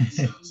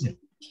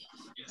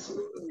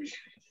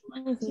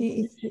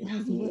 It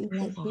has word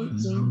like great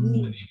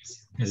baby.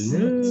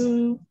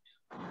 Hello.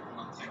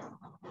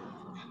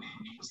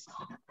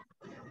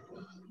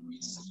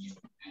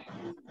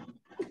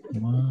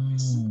 Wow.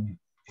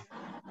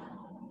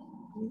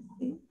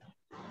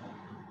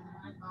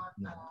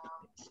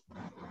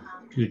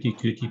 Cutie,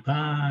 cutie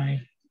pie.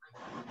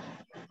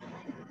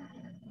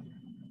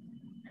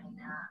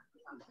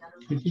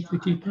 Cutie,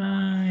 cutie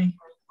pie.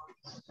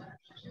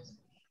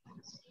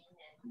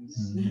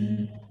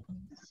 Mm.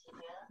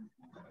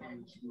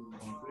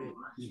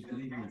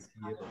 Evelyn.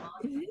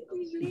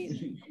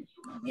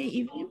 Hey,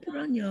 Evelyn, put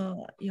on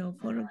your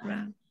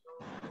photograph.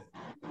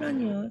 Put on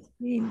your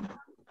screen.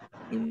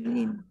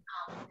 Evelyn,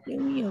 show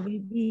me your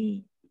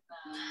baby.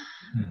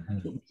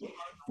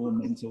 4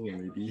 months old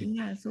already.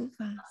 Yeah, so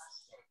fast.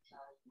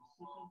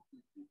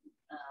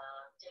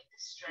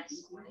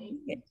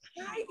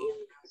 Hi,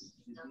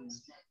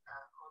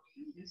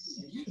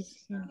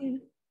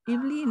 Evelyn.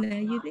 Evelyn, are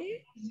you there?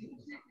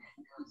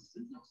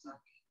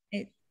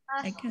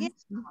 I can't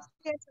Yes, see.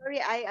 yes,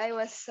 sorry, I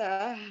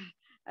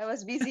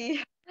was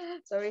busy.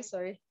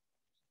 sorry.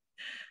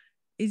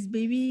 Is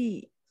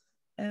baby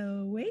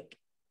awake?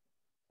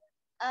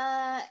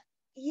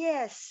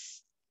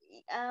 Yes.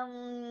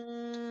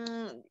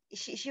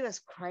 She was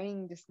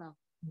crying just now.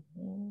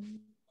 Oh.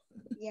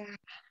 Yeah.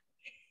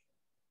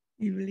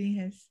 Evelyn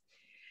has.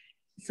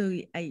 So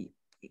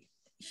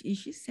is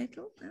she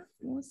settled now?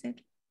 More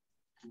settled?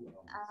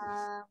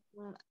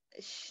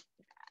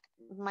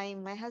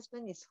 My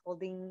husband is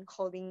holding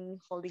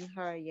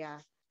her. Yeah,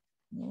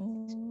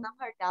 Oh, calm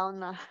her down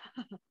now.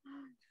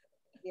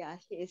 Yeah,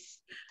 she is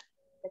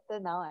better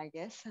now, I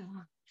guess.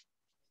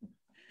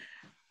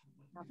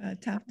 a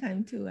tough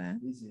time too.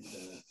 This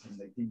is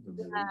connecting to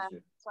Malaysia.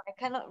 So I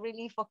cannot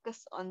really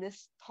focus on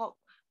this talk.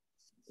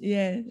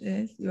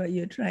 Yes, what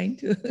you're trying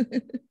to.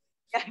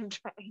 Yeah, I'm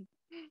trying.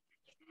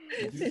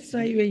 That's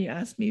why when you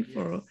asked me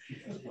for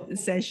a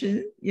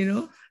session,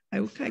 I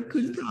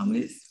couldn't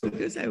promise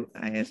because I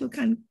also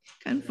can't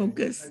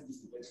focus.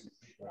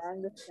 I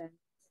understand.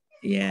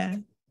 Yeah.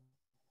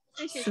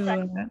 She's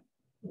So,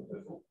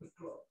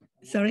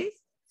 sorry?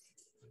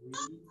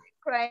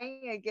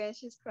 crying again.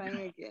 She's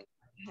crying again.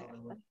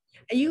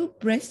 Are you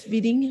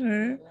breastfeeding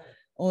her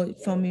or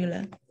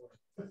formula?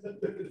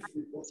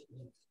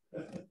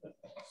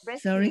 Breastfeeding.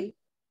 Sorry?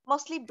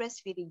 Mostly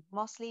breastfeeding.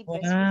 Wow,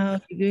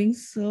 you're doing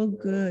so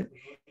good.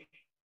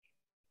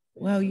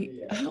 Wow,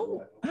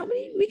 how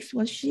many weeks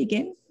was she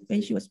again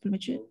when she was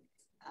premature?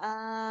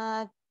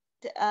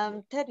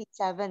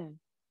 37.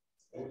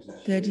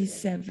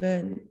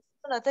 37.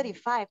 No,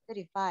 35.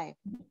 35.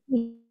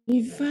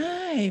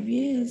 35,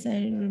 yes,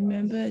 I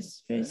remember.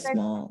 It's very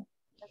small.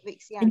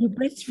 Weeks, yeah. And you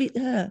breastfeed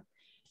her.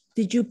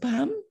 Did you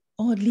pump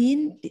or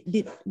lean?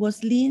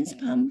 Was Lean's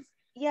pump?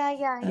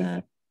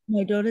 Yeah.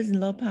 My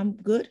daughter-in-law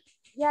pump good?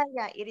 Yeah,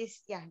 it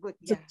is. Yeah, good.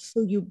 Yeah.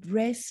 So you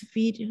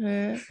breastfeed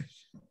her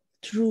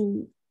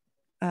through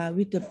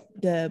with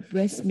the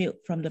breast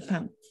milk from the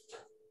pump.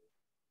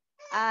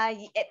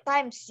 At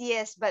times,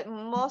 yes, but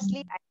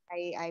mostly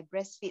I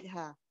breastfeed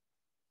her.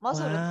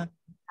 Most of the time,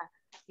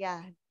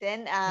 yeah.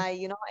 Then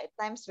at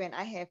times when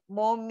I have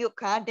more milk,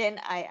 then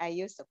I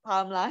use the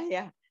palm lah.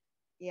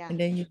 Yeah. And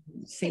then you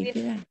save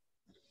it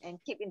and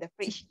keep in the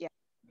fridge. Yeah.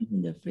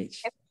 In the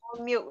fridge. Have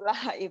more milk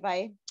lah if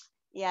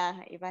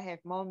I have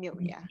more milk.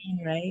 Yeah.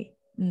 Right.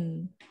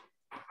 Mm.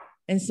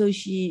 And so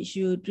she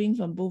will drink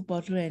from both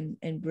bottle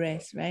and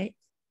breast, right?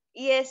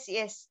 Yes.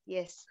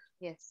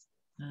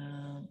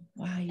 Wow,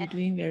 you're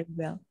doing very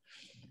well.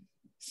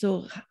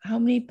 So how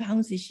many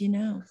pounds is she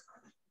now?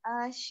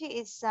 She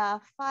is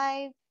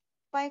 5.4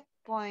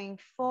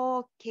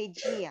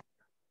 kg.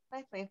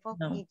 5.4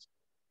 kg.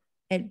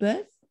 At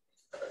birth?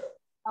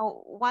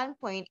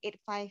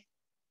 1.85.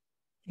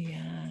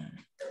 Yeah.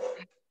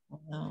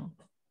 Wow.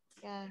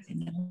 Yeah. And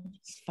now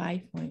it's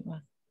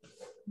 5.1.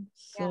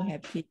 So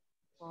happy.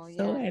 Oh,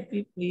 so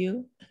happy for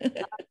you.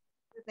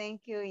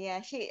 Thank you.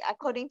 Yeah. She,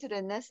 according to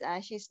the nurse,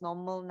 she's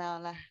normal now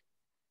lah.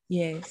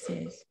 Yes.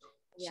 She's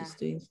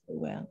doing so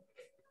well.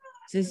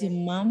 So is your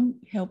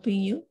mom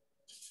helping you?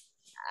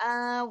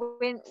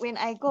 When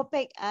I go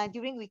back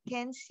during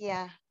weekends,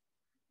 yeah.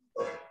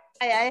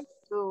 I have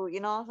to,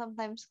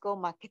 sometimes go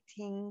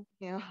marketing,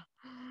 Yes.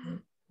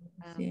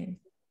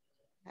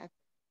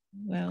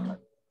 Well,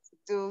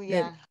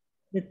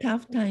 the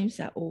tough times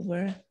are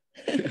over.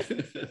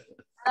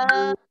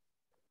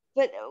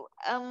 But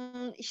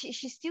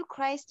she still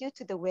cries due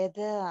to the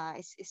weather.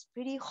 It's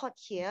pretty hot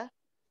here.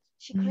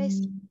 She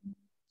cries.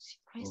 She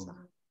cries.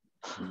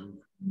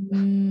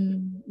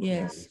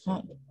 Yes,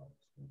 hot.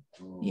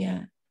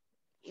 Yeah.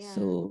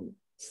 So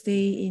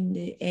stay in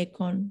the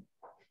aircon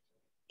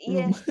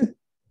room.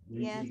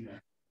 Yes.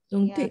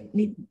 Don't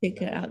need to take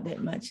her out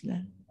that much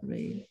lah.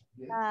 Really.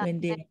 When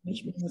they are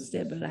much more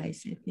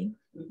stabilized, I think.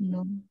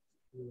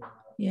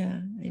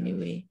 Yeah.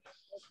 Anyway.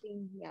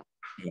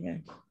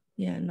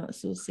 Yeah. Not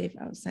so safe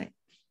outside.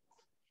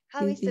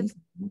 How is the?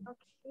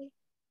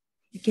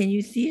 Can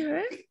you see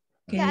her?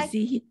 Can you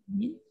see him?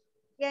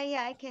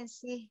 Yeah, I can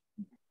see.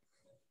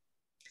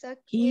 So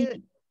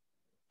cute.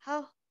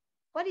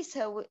 What is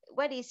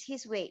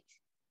his weight?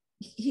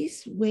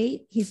 His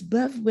weight, his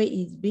birth weight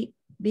is big.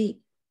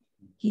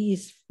 He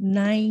is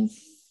 9'6".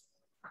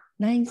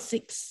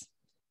 9'6".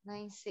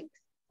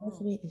 Birth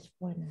weight is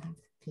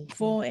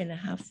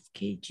 4.5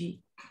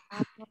 kg.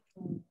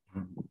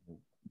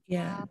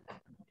 Yeah.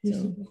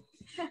 So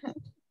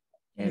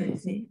there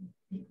is it.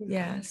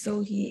 Yeah. So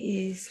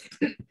he is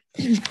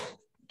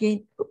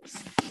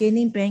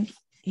gaining back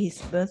his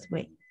birth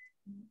weight.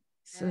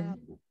 So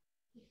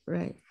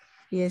right.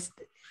 Yes.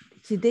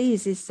 Today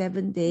is his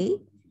 7th day.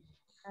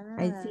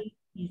 I think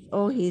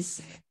all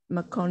his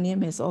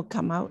meconium has all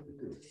come out,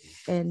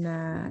 and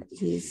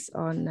he's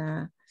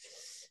on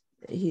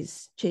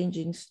he's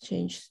change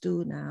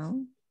stool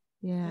now.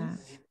 Yeah.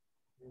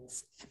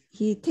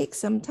 He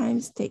takes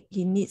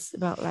he needs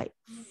about like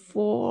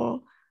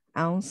 4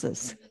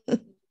 ounces.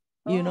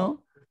 you know?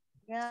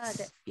 Yeah.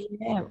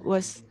 It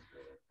was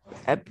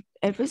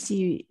ever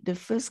see the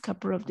first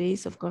couple of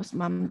days, of course,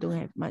 mom don't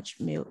have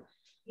much milk.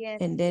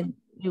 Yes. And then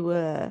there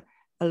were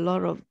a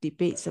lot of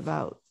debates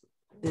about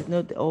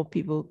the old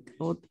people,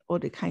 all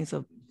the kinds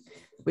of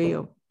way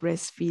of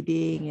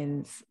breastfeeding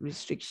and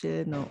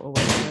restriction or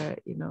whatever,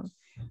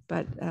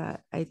 But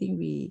I think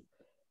we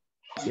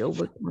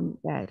overcome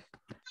that.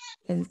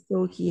 And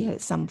so he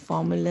had some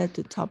formula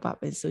to top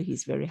up, and so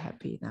he's very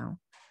happy now.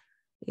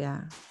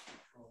 Yeah.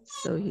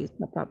 So he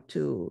top up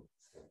to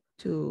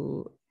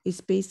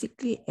it's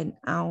basically an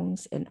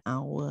ounce an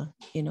hour,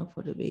 you know,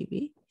 for the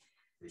baby.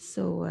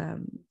 So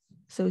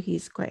so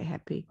he's quite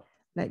happy.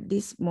 Like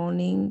this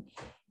morning,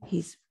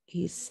 he's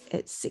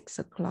at 6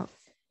 o'clock.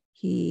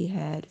 He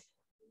had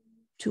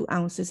 2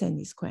 ounces and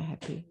he's quite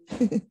happy.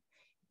 You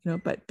know,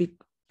 but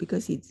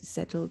because he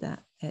settled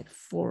that at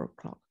 4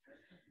 o'clock.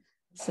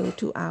 So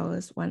 2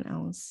 hours, 1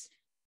 ounce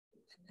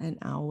an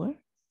hour,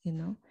 you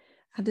know.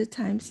 Other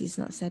times he's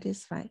not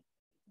satisfied.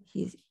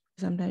 He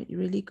sometimes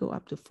really go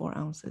up to 4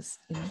 ounces,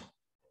 you know.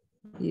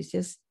 He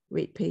just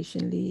wait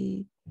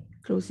patiently,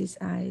 close his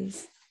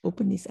eyes,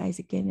 open his eyes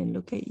again and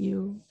look at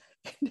you,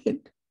 and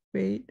then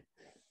wait,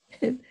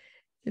 and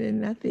then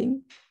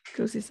nothing,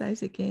 close his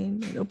eyes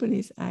again and open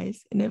his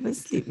eyes and never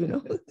sleep, you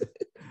know,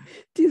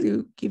 till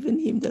you've given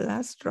him the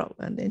last drop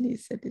and then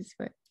he's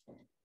satisfied.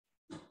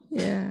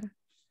 Yeah.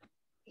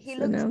 He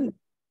So looks now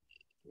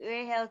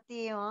very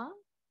healthy, huh?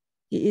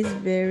 he is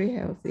very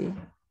healthy.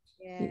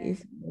 Yeah. He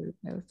is very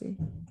healthy.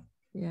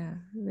 Yeah,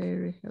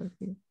 very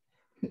healthy.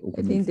 I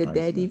Open think his the eyes,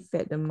 daddy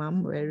fed the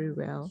mom very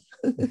well.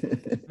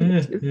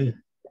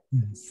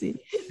 See,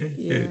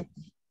 yeah,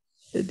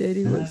 the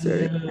daddy was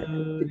very.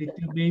 Hello,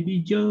 little baby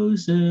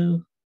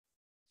Joseph.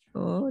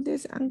 Oh,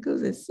 there's uncle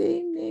the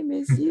same name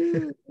as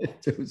you.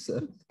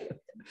 Joseph.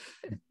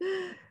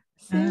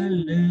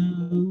 Same.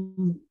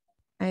 Hello.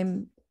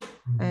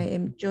 I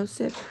am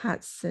Joseph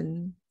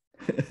Hudson.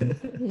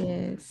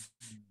 Yes.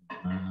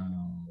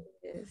 Wow.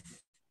 Yes.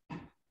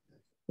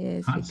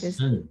 Yes, because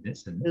Hudson,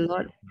 that's a the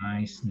Lord,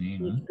 nice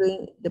name.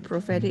 Huh? the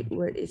prophetic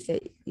word is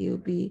that you'll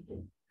be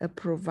a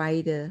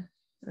provider,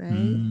 right?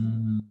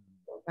 Mm.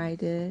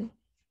 Provider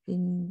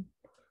in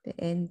the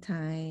end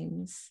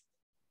times.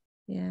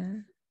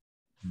 Yeah.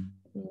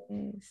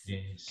 Yes.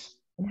 Yes.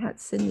 And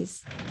Hudson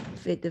is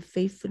the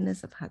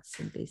faithfulness of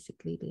Hudson,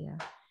 basically.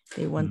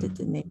 They wanted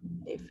the name,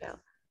 they felt,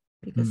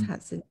 because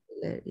Hudson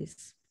Taylor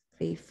is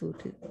faithful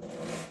to,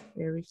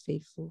 very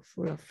faithful,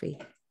 full of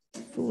faith,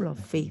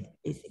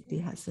 basically.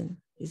 Hudson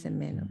is a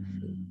man of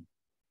faith.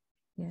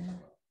 Yeah.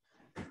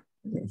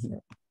 That's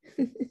it.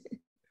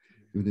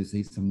 You want to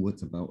say some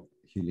words about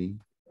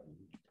healing?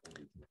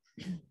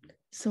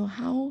 So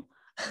how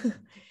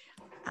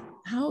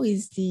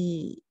is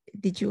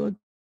did you all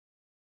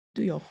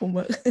do your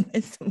homework?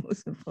 That's the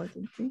most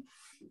important thing.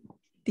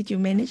 Did you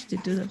manage to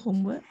do the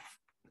homework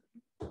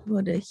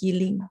for the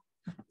healing?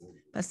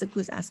 Pastor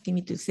Koo is asking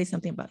me to say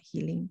something about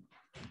healing.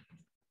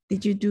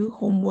 Did you do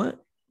homework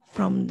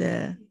from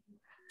the,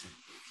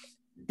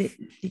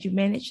 did you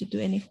manage to do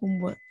any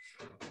homework?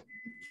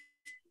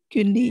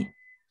 Kundi,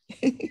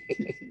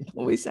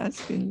 always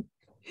asking.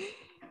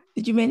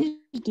 Did you manage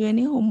to do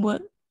any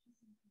homework?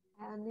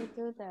 I only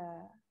do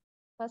the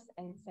first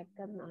and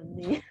second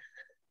only.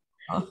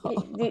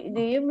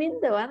 Do you mean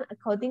the one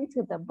according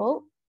to the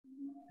book?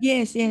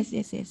 Yes. Yeah,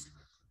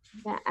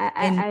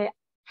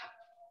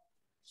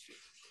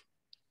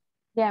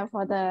 yeah,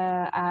 for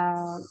the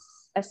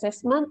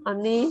assessment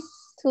only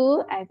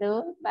 2 I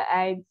do, but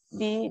I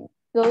did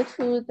go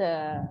through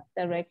the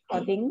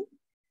recording,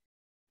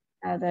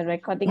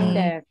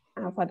 there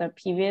for the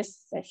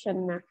previous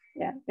session.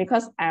 Yeah,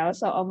 because I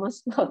also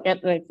almost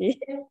forget already.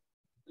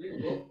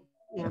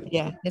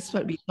 Yeah, that's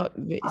what we thought.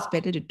 It's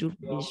better to do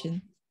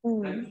revision.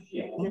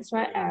 That's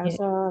why I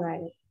also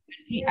read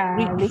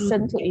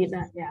listen to it.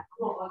 Yeah.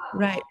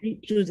 Right,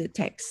 read through the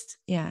text.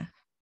 Yeah.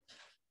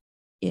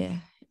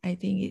 I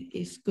think it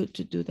is good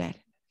to do that.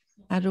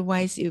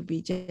 Otherwise, you'll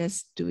be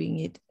just doing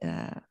it.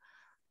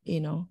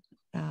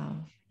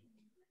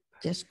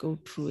 Just go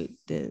through it.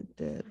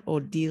 The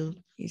ordeal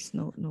is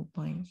no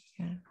point.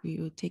 Yeah, we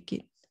will take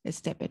it a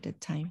step at a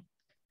time.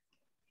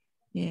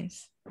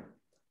 Yes.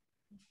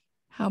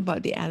 How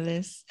about the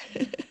others?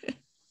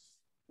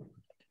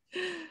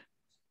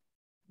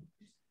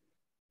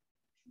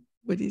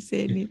 Would you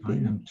say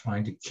anything? I'm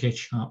trying to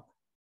catch up.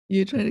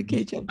 You're trying to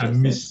catch up. I've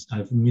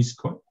missed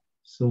quite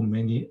so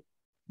many.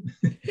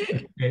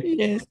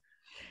 Yes.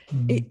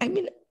 I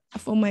mean,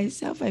 for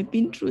myself, I've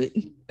been through it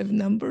a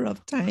number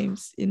of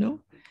times, you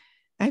know.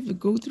 I have to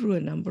go through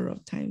a number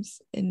of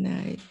times, and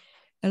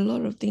a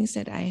lot of things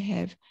that I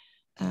have,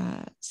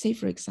 say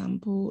for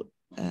example,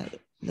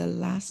 the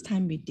last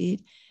time we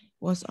did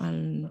was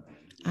on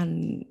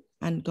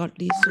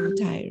ungodly soul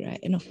tie,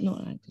 right?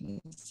 No,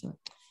 so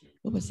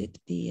what was it?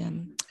 The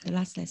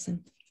last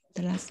lesson.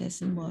 The last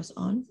lesson was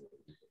on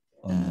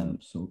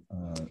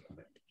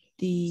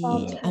the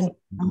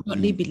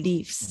ungodly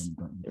beliefs,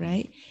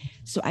 right?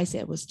 So I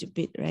said I was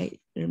stupid, right?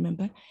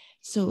 Remember?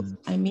 So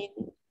I mean,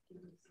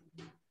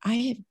 I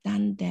have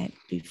done that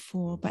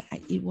before, but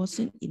it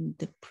wasn't in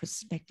the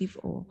perspective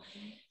or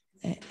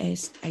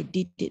as I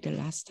did it the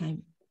last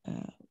time,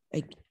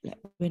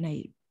 when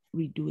I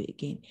redo it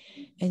again.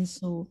 And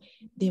so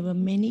there were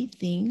many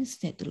things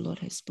that the Lord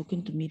has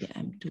spoken to me that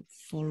I'm to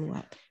follow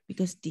up,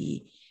 because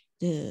the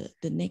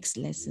next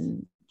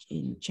lesson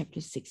in chapter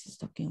 6 is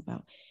talking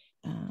about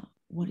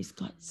what does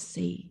God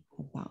say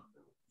about,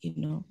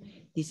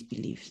 these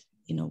beliefs,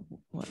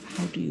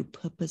 how do you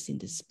purpose in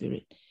the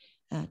spirit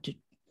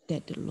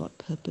that the Lord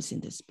purpose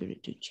in the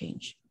spirit to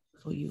change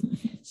for you.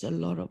 It's a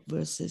lot of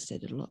verses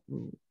that the Lord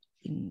will,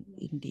 in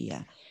the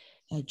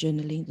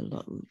journaling, the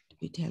Lord will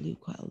tell you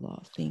quite a lot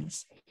of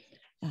things.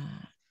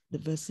 The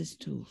verses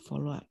to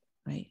follow up,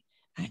 right?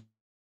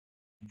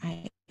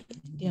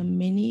 There are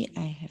many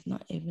I have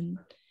not even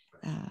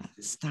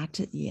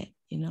started yet,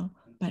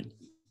 but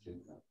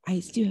I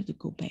still have to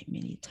go back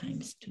many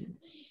times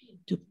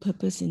to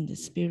purpose in the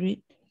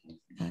spirit,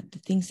 the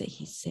things that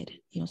he said,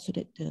 so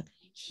that the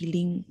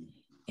healing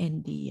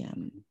and the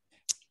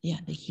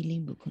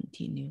healing will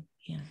continue.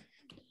 Yeah.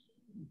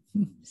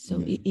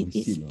 So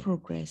it's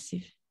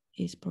progressive.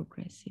 It's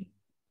progressive.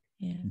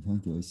 Yeah.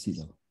 I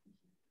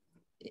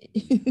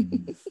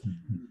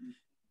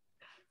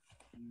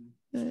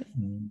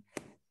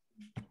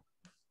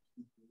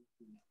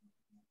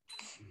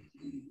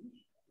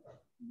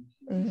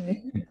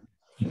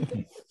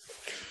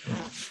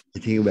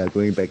think we are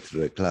going back to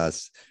the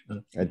class.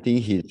 I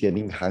think he's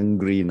getting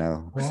hungry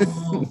now.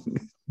 Oh.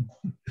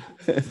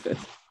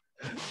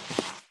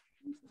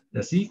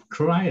 Does he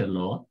cry a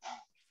lot?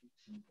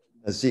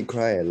 Does he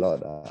cry a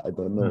lot? I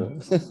don't know.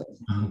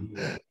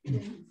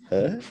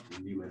 Huh?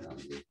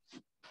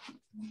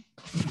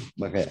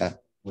 Okay.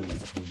 When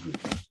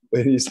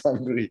he's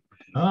hungry.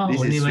 Oh,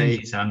 This only is when Faith.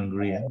 he's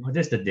hungry. Oh,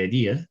 that's the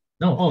daddy.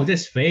 No,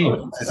 that's Faith.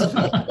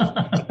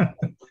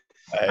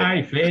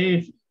 Hi,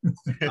 Faith.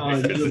 How are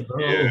you,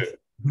 bro?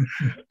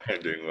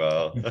 I'm doing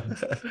well.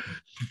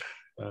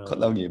 Con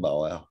đau nhiều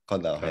màu à?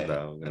 Con đau hay?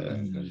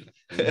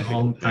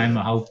 Long time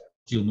how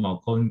chiều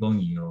màu con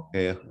nhiều.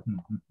 Yeah.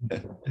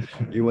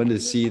 You want to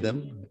see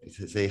them?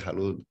 Say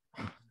hello.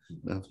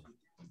 No?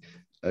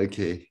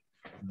 Okay.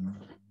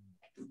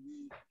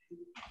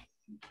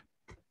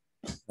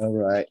 All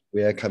right.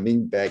 We are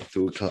coming back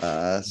to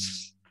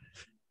class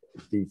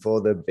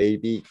before the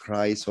baby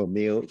cries for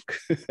milk.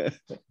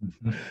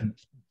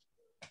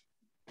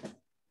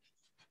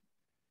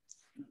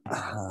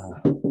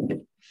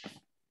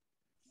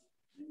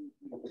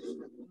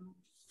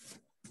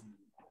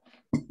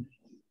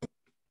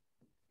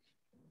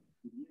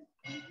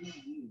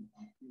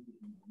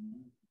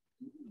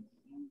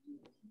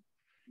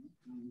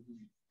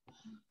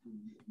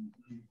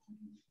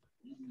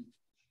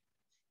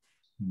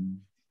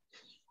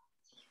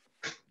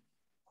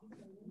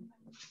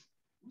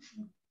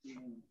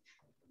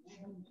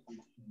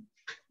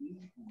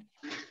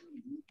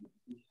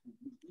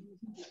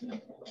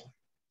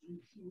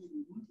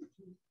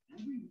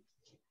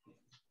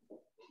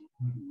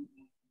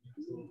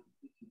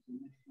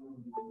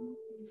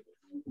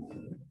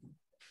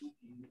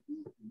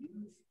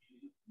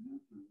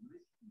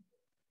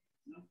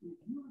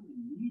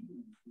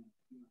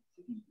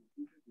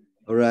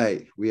 All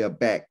right, we are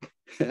back.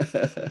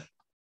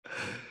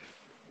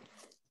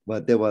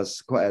 But there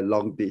was quite a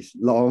long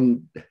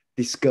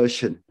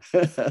discussion,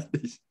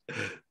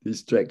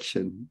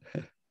 distraction.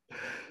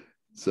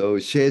 So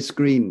share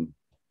screen.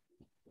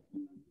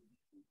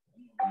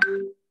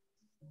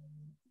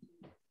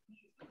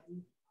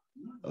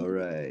 All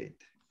right.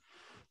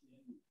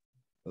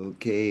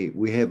 Okay,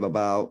 we have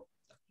about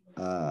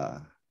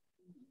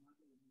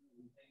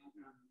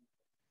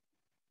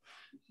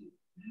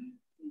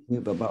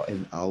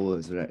an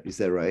hour, right? Is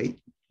that right?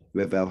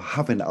 We have about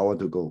half an hour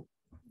to go.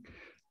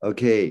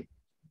 Okay.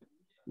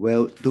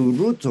 Well, the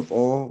roots of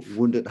all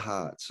wounded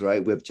hearts,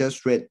 right? We've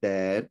just read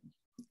that,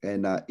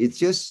 and it's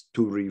just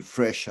to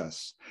refresh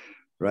us,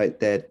 right?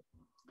 That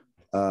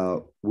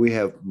we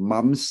have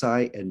mom's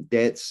side and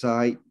dad's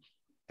side,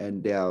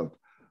 and there are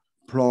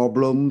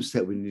problems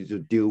that we need to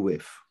deal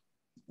with,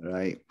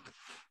 right?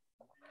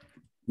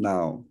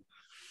 Now,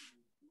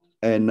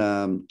 and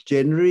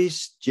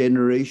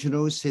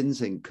generational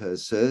sins and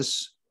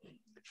curses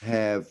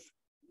have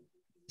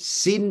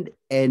sin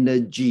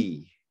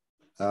energy,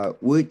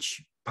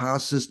 which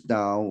passes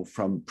down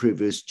from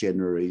previous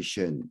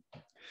generation.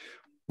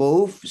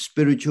 Both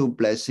spiritual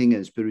blessing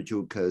and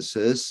spiritual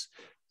curses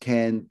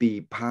can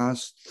be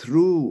passed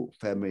through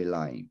family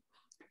line.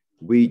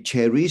 We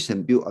cherish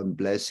and build on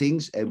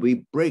blessings, and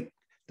we break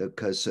the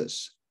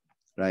curses,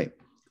 right?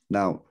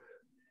 Now,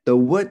 the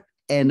word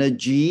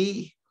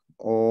energy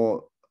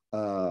or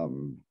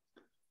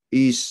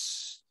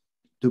is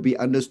to be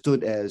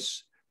understood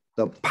as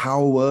the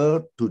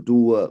power to do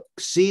work.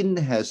 Sin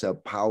has a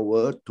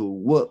power to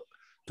work,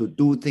 to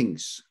do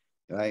things,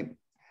 right?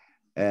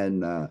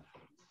 And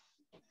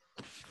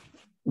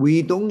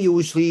we don't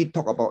usually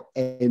talk about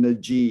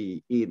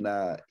energy in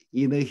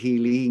inner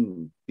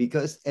healing,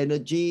 because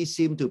energy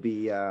seems to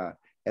be a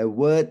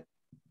word,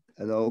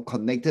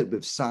 connected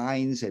with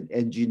science and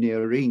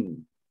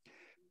engineering.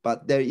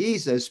 But there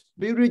is a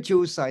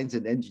spiritual science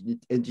and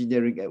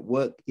engineering at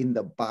work in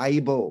the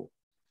Bible,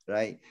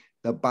 right?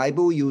 The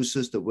Bible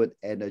uses the word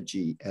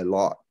energy a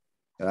lot,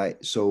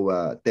 right?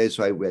 So that's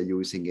why we're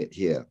using it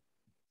here.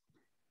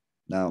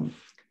 Now,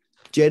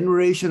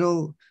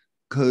 generational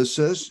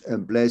curses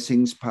and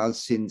blessings pass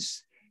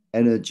sin's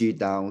energy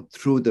down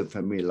through the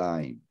family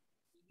line,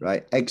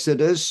 right?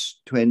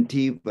 Exodus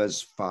 20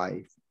 verse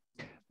 5,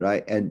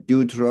 right? And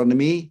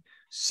Deuteronomy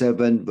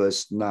 7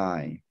 verse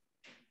 9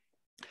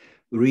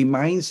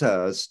 reminds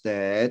us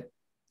that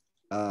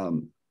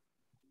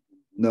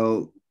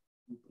no,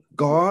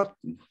 God,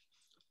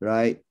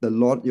 right, the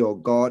Lord your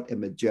God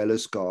and a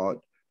jealous God,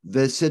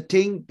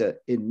 visiting the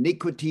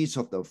iniquities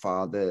of the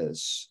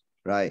fathers,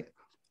 right,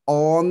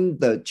 on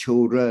the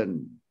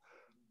children,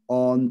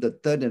 on the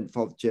third and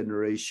fourth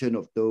generation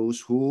of those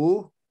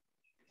who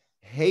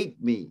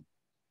hate me,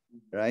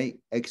 right?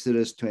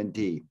 Exodus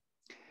 20.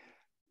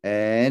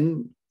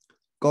 And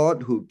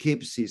God who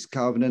keeps his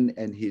covenant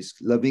and his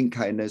loving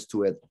kindness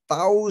to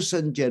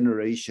 1,000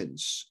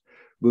 generations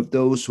with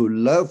those who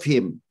love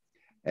him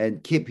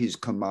and keep his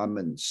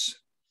commandments,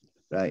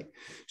 right?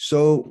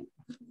 So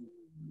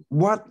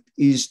what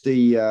is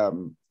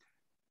the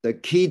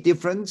key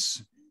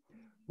difference?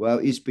 Well,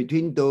 it's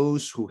between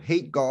those who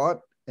hate God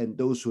and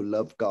those who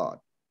love God.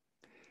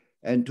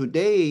 And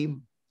today,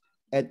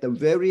 at the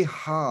very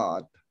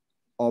heart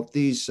of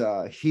this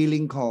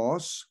healing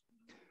course,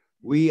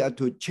 we are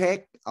to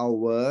check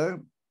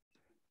our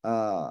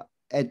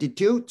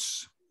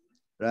attitudes,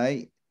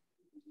 right?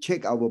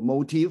 Check our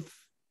motive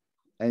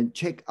and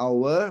check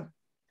our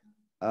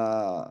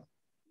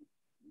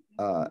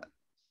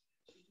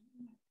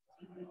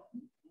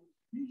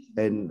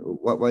and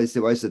what is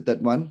the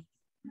third one?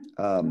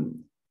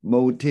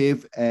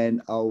 Motive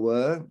and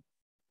our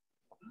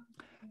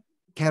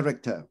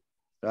character,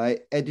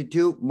 right?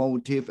 Attitude,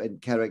 motive,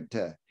 and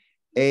character.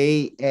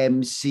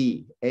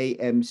 AMC,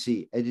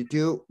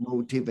 attitude,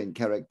 motive, and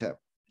character.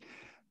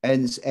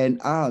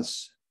 And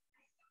ask,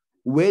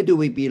 where do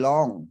we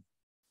belong?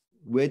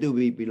 Where do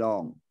we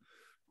belong?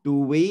 Do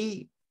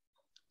we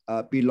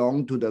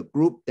belong to the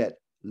group that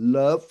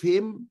love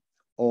him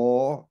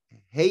or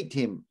hate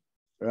him,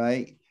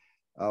 right?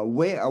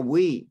 Where are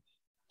we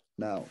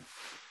now?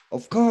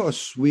 Of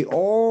course, we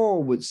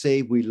all would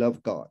say we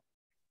love God,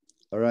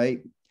 all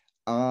right?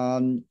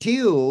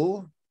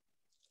 Until,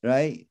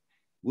 right,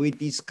 we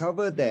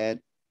discover that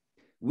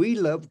we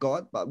love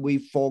God, but we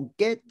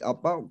forget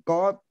about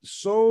God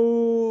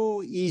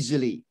so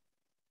easily.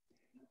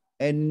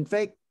 And in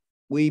fact,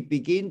 we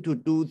begin to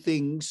do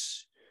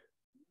things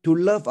to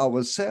love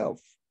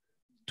ourselves,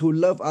 to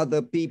love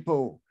other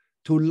people,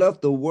 to love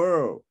the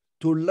world,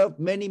 to love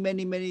many,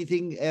 many, many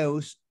things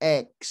else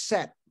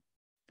except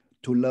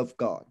to love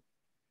God.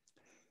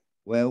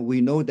 Well,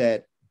 we know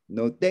that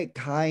that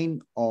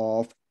kind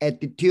of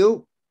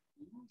attitude,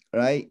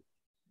 right,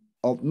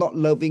 of not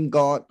loving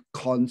God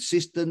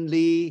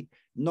consistently,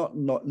 not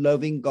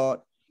loving God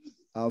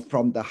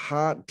from the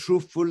heart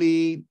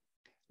truthfully,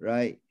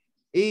 right,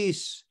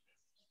 is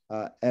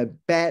a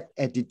bad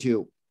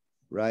attitude,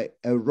 right,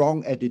 a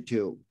wrong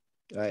attitude,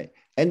 right?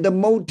 And the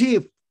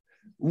motive,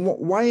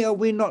 why are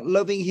we not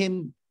loving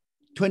him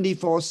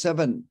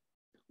 24/7?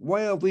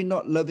 Why are we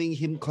not loving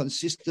him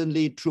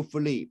consistently,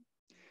 truthfully?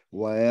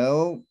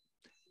 Well,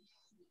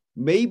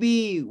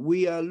 maybe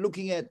we are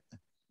looking at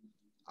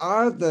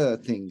other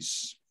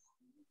things.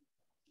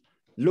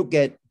 Look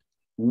at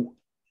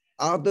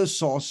other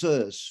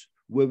sources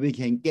where we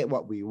can get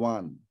what we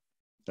want,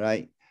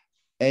 right?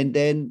 And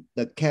then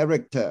the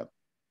character,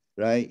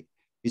 right?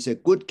 Is a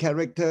good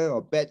character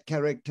or bad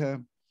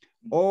character,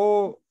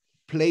 all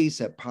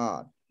plays a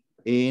part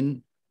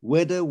in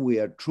whether we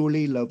are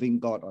truly loving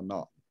God or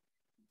not,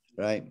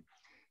 right?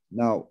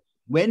 Now,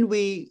 when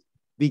we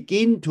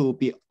begin to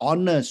be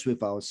honest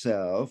with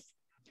ourselves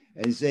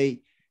and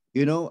say,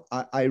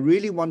 I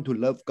really want to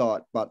love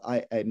God, but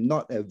I am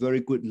not a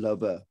very good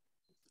lover,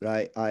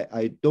 right?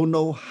 I don't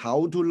know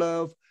how to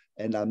love,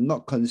 and I'm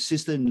not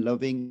consistent in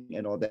loving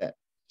and all that.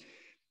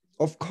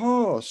 Of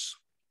course,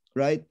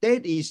 right?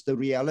 That is the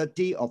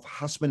reality of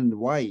husband and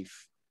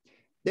wife.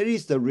 That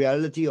is the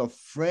reality of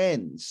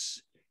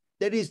friends.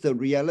 That is the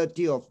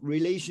reality of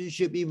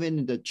relationship even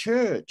in the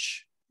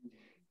church.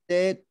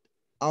 That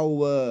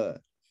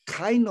our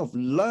kind of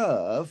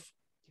love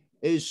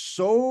is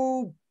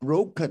so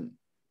broken,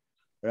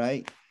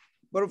 right?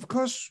 But of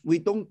course, we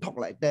don't talk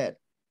like that,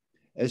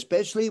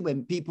 especially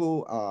when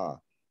people are,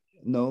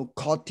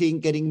 courting,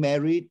 getting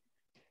married.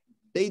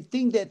 They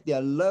think that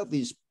their love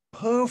is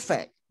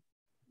perfect.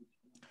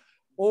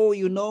 Oh,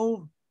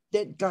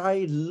 that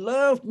guy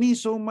loved me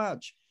so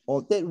much,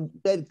 or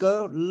that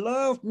girl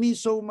loved me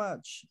so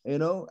much.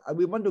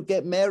 We want to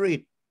get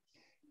married.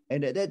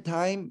 And at that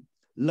time,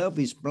 love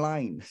is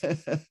blind.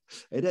 At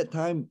that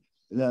time,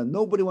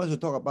 nobody wants to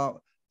talk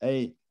about,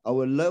 hey,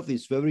 our love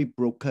is very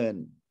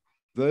broken,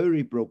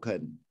 very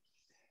broken.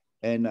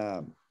 And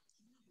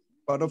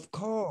but of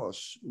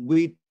course,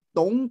 we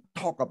don't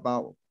talk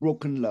about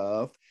broken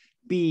love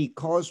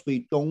because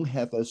we don't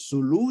have a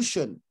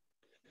solution.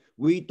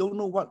 We don't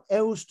know what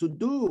else to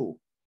do.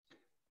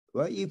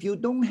 Right? If you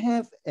don't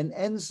have an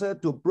answer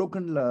to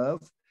broken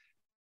love,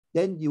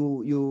 then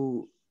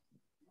you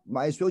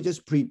might as well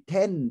just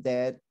pretend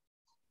that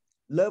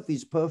love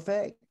is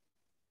perfect,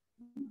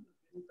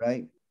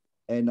 right?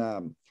 And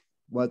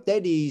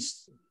that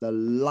is the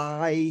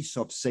lies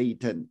of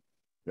Satan,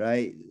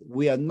 right?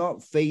 We are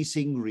not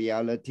facing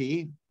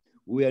reality.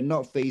 We are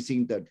not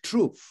facing the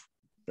truth,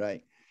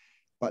 right?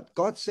 But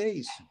God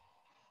says,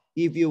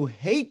 if you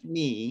hate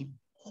me,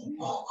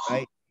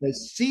 right, the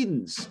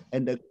sins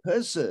and the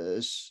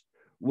curses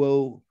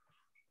will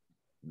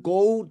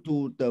go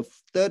to the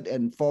third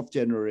and fourth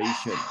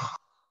generation.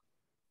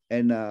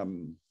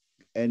 And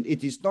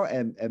it is not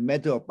a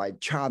matter of by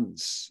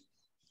chance.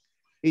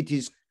 It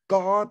is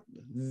God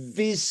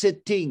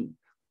visiting,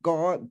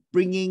 God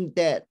bringing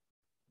that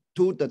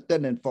to the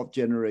third and fourth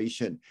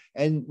generation.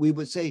 And we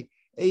would say,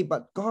 hey,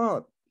 but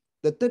God,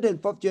 the third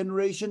and fourth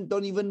generation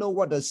don't even know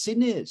what the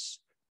sin is,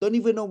 don't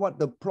even know what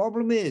the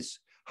problem is.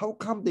 How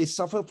come they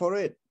suffer for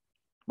it?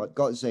 But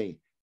God say,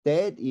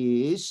 that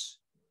is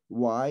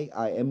why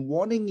I am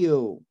warning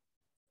you.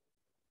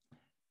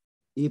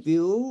 If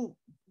you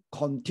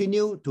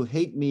continue to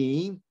hate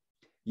me,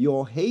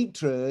 your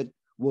hatred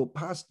will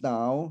pass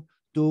down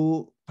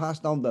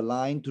the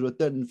line to the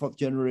third and fourth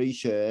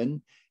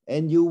generation,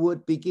 and you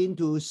would begin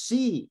to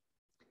see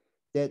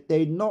that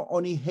they not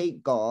only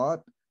hate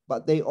God,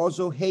 but they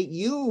also hate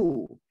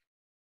you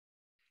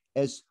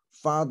as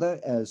father,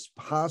 as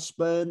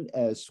husband,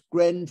 as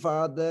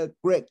grandfather,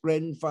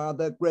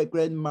 great-grandfather,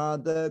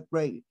 great-grandmother,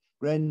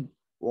 great-grand,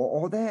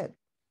 all that,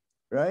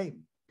 right?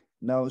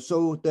 Now,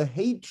 so the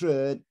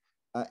hatred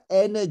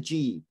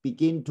energy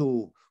begin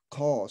to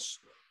cause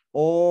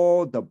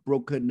all the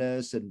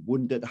brokenness and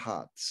wounded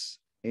hearts.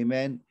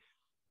 Amen.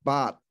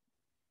 But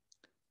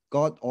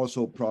God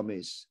also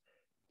promised,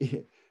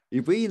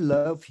 if we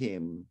love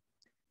him,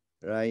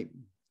 right,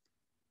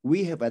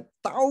 we have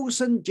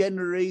 1,000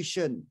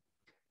 generations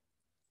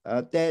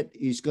that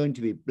is going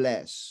to be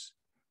blessed.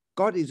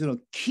 God is going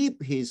to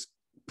keep his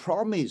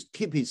promise,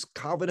 keep his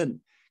covenant,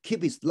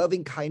 keep his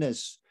loving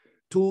kindness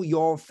to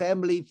your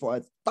family for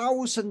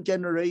 1,000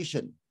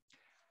 generations.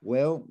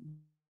 Well,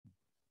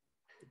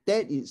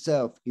 that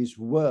itself is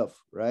worth,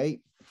 right,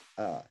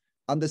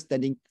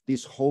 understanding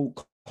this whole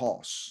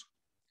cause,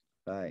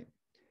 right?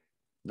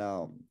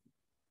 Now,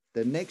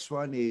 the next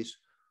one is,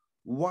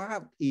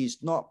 what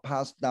is not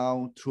passed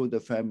down through the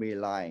family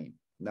line?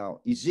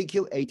 Now,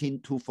 Ezekiel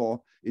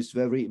 18:2-4 is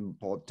very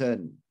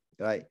important,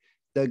 right?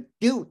 The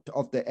guilt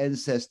of the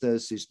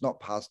ancestors is not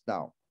passed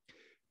down.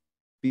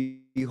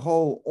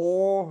 Behold,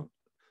 all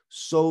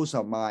souls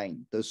are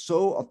mine. The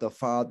soul of the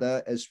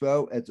Father as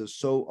well as the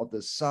soul of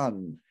the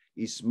Son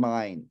is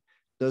mine.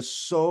 The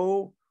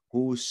soul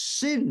who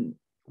sin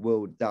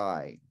will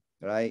die,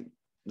 right?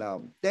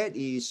 Now, that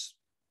is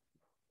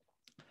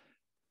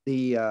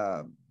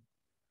the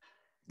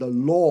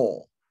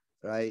law,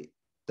 right?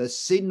 The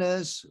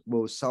sinners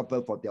will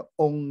suffer for their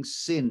own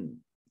sin.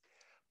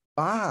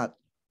 But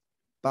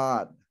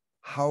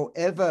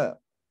however,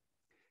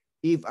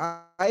 if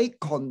I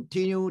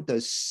continue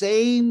the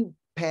same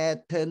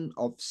pattern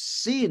of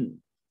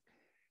sin,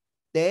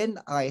 then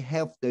I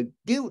have the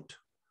guilt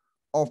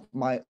of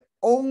my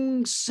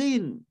own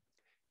sin,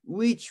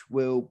 which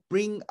will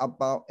bring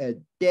about a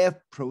death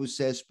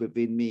process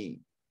within me.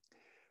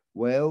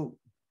 Well,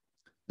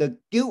 the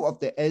guilt of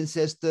the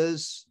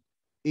ancestors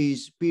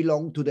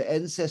belong to the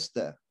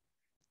ancestor.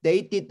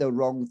 They did the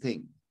wrong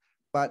thing.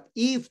 But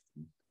if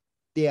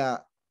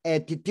their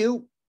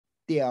attitude,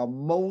 their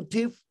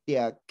motive,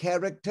 their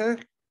character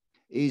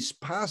is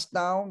passed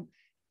down,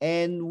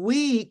 and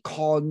we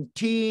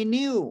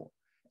continue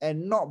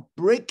and not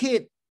break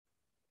it,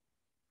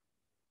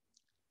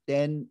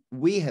 then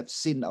we have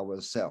sinned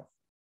ourselves,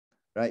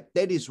 right?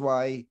 That is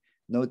why,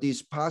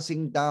 this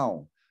passing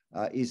down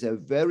is a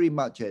very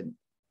much an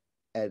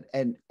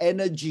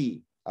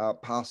energy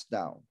passed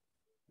down,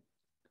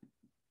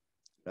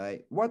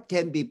 right? What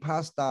can be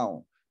passed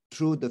down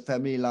through the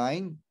family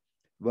line?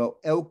 Well,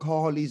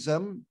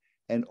 alcoholism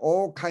and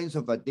all kinds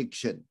of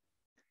addiction,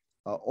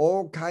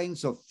 all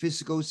kinds of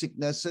physical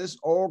sicknesses,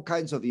 all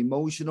kinds of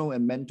emotional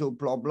and mental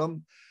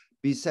problem,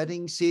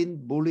 besetting sin,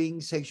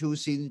 bullying, sexual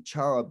sin,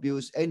 child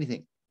abuse,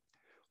 anything.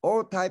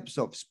 All types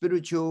of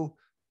spiritual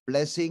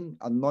blessing,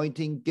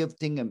 anointing,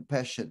 gifting, and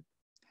passion.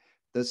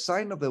 The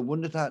sign of a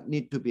wounded heart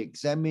need to be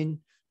examined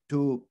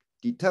to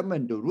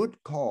determine the root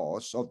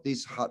cause of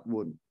this heart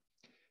wound.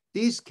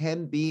 This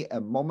can be a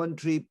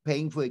momentary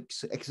painful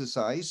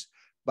exercise,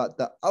 but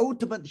the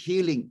ultimate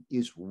healing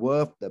is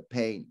worth the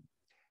pain.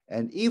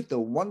 And if the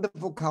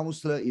wonderful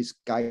counselor is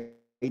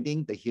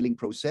guiding the healing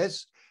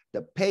process,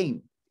 the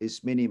pain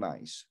is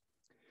minimized.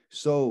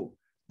 So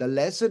the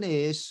lesson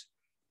is,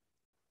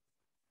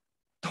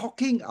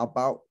 talking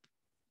about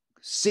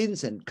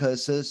sins and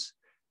curses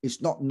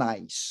is not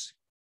nice,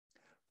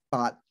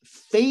 but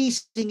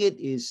facing it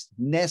is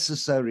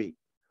necessary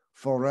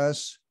for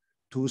us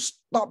to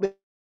stop it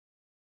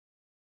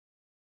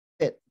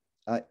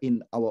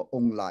in our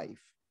own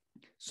life,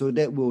 so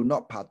that we will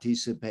not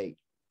participate,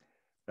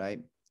 right?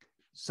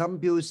 Some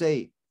people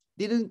say,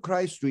 didn't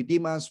Christ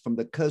redeem us from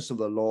the curse of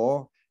the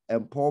law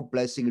and pour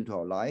blessing into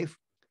our life?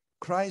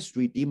 Christ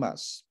redeemed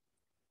us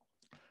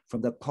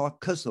from the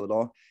curse of the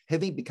law,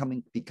 having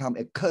become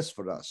a curse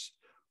for us.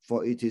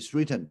 For it is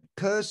written,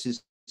 cursed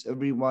is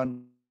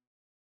everyone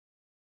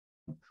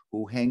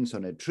who hangs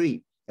on a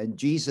tree. And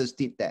Jesus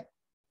did that.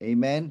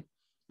 Amen.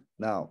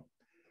 Now,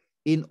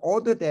 in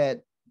order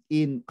that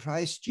in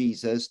Christ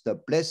Jesus, the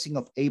blessing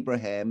of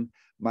Abraham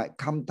might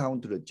come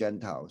down to the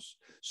Gentiles,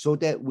 so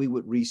that we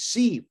would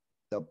receive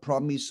the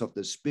promise of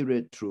the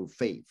Spirit through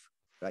faith,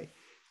 right?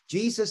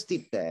 Jesus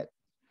did that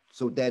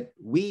so that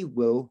we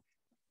will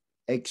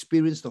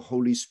experience the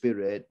Holy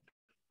Spirit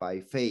by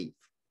faith,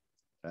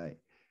 right?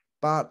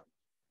 But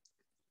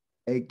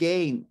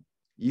again,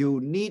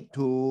 you need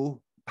to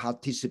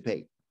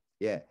participate.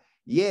 Yeah.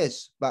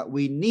 Yes, but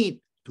we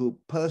need to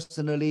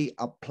personally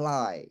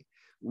apply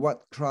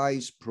what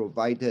Christ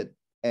provided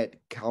at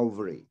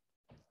Calvary.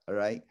 All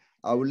right.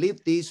 I will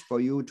leave this for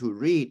you to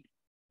read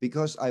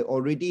because I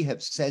already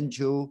have sent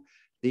you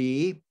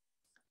the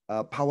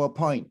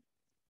PowerPoint.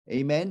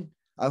 Amen.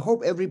 I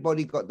hope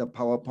everybody got the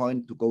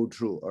PowerPoint to go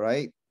through. All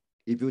right.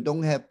 If you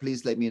don't have,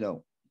 please let me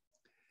know.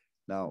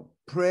 Now,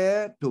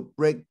 prayer to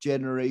break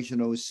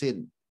generational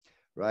sin,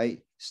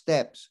 right?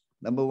 Steps.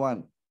 Number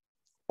one,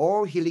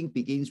 all healing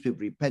begins with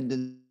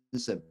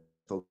repentance and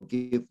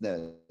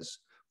forgiveness.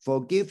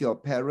 Forgive your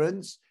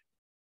parents.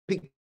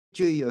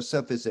 Picture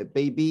yourself as a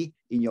baby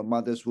in your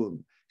mother's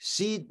womb.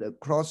 See the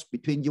cross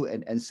between you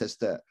and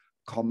ancestor.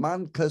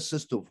 Command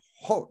curses to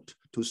halt,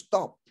 to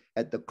stop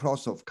at the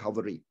cross of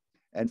Calvary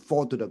and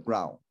fall to the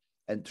ground.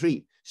 And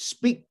three,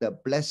 speak the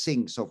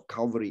blessings of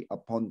Calvary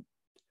upon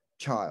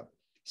child.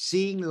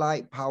 Seeing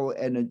light, power,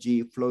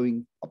 energy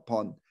flowing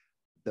upon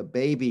the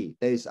baby.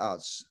 That is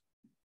us.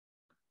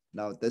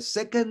 Now, the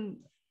second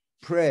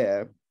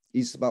prayer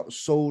is about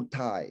soul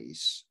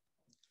ties,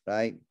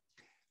 right?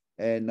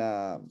 And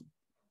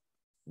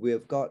we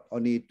have got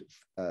only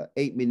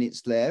 8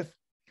 minutes left.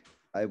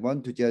 I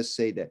want to just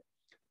say that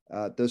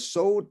the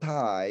soul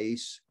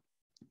ties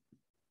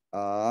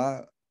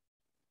are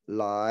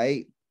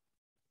like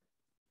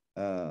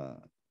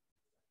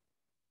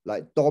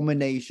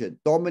domination.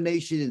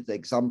 Domination is the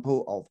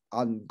example of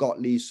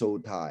ungodly soul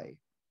tie,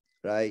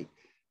 right?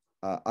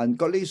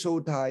 Ungodly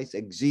soul ties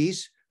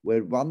exist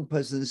where one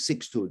person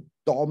seeks to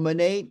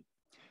dominate,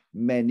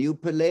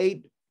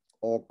 manipulate,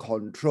 or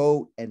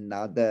control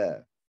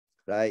another,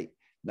 right?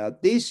 Now,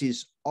 this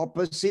is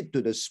opposite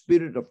to the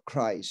Spirit of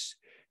Christ.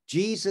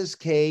 Jesus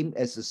came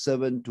as a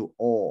servant to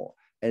all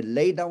and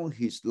laid down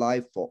his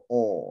life for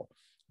all.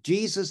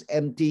 Jesus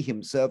emptied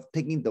himself,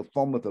 taking the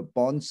form of a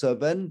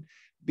bondservant,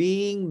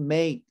 being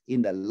made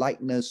in the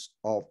likeness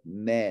of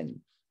man.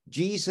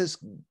 Jesus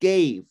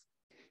gave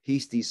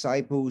his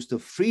disciples the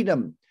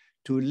freedom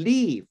to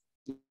live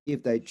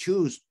if they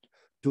choose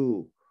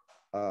to,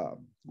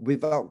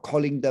 without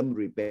calling them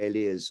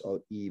rebellious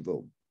or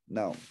evil.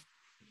 Now,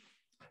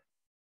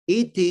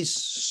 it is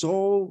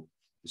so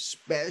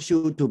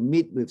special to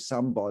meet with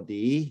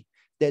somebody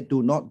that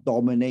do not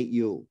dominate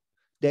you,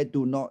 that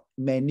do not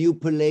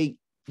manipulate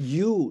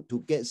you to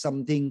get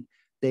something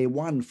they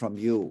want from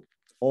you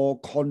or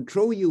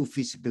control you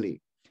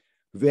physically.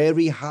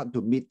 Very hard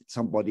to meet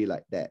somebody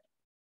like that.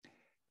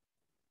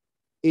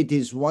 It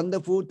is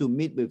wonderful to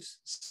meet with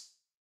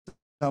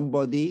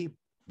somebody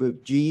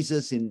with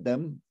Jesus in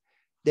them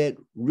that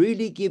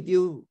really give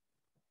you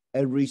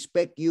and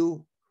respect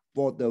you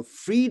for the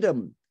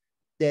freedom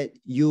that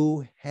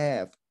you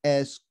have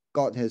as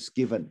God has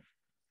given,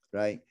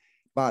 right?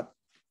 But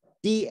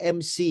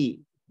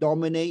DMC,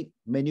 dominate,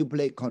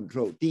 manipulate,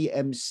 control,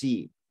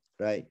 DMC,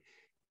 right,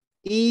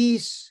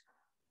 is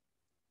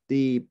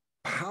the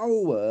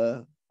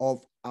power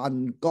of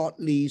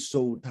ungodly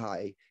soul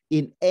tie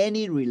in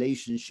any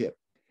relationship.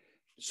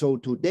 So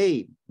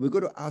today, we're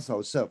going to ask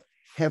ourselves,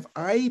 have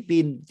I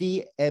been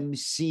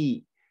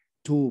DMC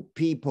to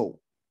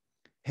people?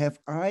 Have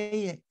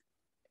I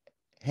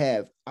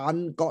have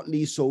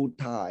ungodly soul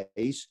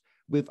ties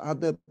with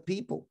other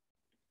people,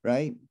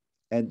 right?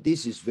 And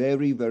this is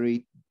very,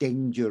 very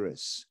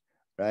dangerous,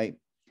 right?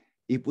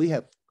 If we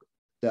have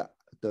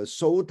the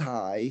soul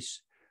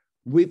ties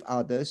with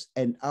others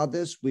and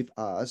others with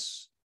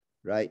us,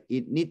 right,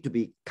 it need to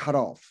be cut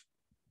off.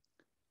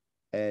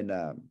 And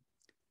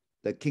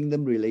the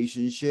kingdom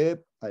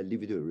relationship, I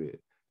leave it to read.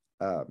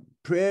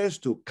 Prayers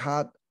to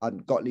cut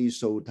ungodly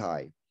soul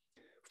tie.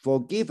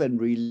 Forgive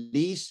and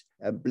release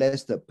and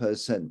bless the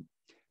person.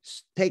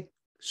 Take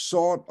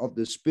sword of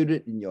the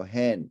Spirit in your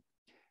hand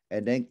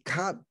and then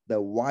cut the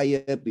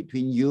wire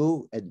between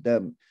you and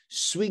them.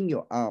 Swing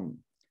your arm.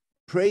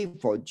 Pray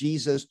for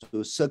Jesus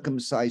to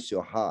circumcise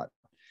your heart.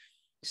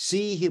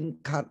 See him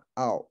cut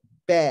out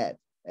bad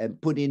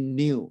and put in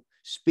new.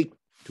 Speak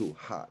to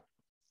heart,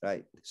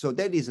 right? So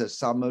that is a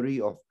summary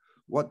of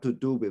what to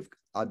do with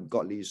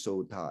ungodly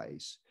soul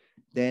ties.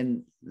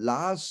 Then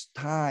last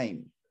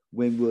time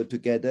when we were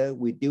together,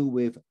 we deal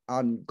with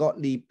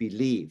ungodly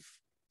belief,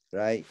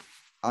 right?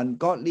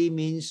 Ungodly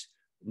means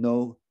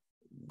no,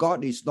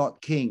 God is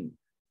not king.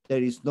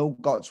 There is no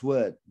God's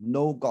word,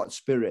 no God's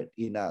spirit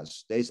in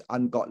us. There is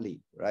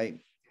ungodly, right?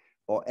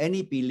 Or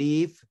any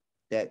belief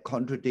that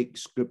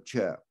contradicts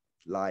scripture,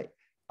 like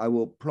I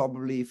will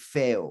probably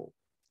fail.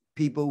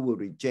 People will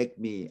reject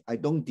me. I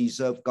don't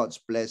deserve God's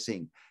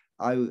blessing.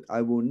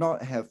 I will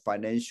not have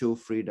financial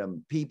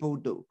freedom. People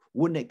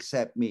wouldn't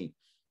accept me.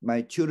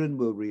 My children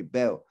will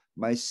rebel.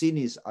 My sin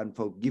is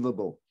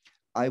unforgivable.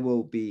 I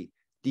will be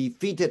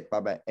defeated by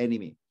my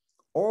enemy.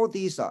 All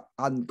these are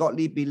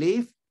ungodly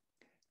belief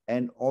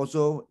and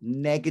also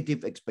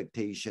negative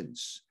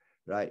expectations,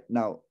 right?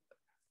 Now,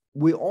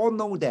 we all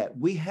know that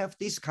we have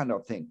this kind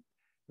of thing,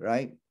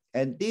 right?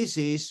 And this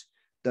is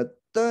the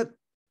third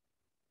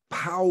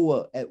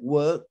power at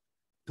work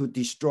to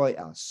destroy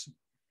us.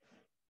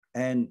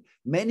 And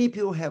many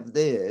people have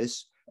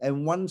this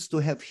and wants to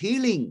have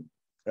healing,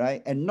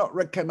 right? And not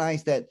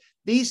recognize that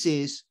this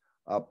is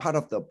part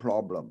of the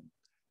problem.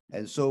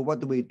 And so what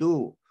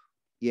do?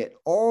 Yet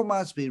all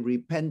must be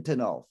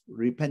repented of,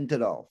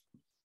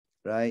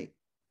 right?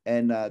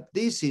 And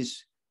this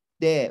is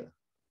there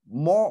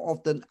more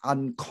often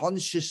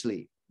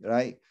unconsciously,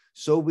 right?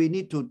 So we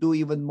need to do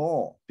even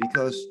more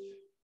because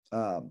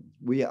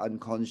we are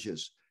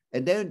unconscious.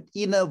 And then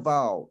inner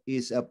vow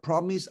is a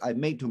promise I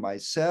make to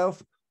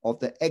myself of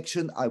the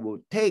action I will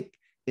take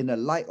in the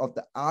light of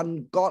the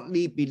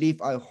ungodly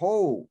belief I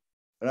hold,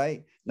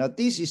 right? Now,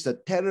 this is a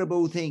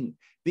terrible thing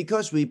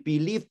because we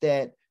believe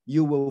that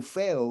you will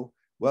fail.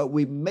 Well,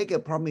 we make a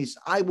promise.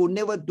 I will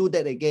never do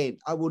that again.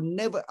 I will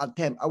never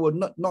attempt. I will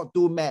not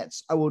do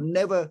maths. I will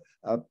never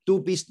do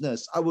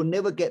business. I will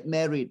never get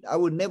married. I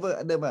will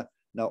never.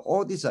 Now,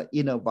 all these are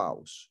inner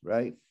vows,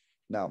 right?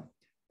 Now,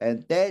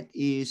 and that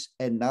is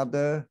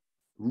another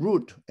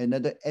root,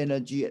 another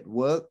energy at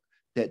work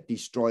that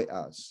destroy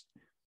us.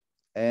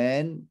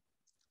 And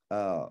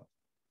the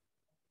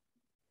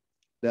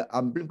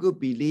unbiblical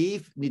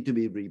belief need to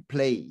be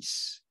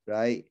replaced,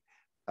 right?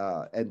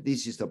 And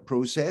this is the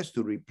process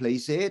to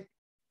replace it.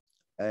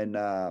 And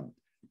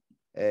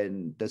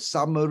the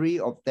summary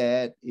of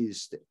that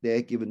is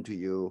there given to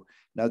you.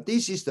 Now,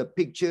 this is the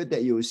picture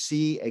that you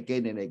see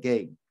again and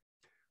again.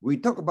 We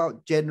talk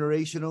about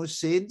generational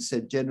sins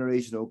and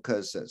generational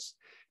curses.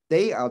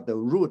 They are the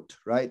root,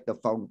 right? The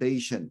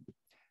foundation.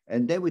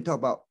 And then we talk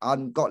about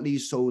ungodly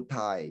soul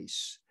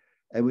ties.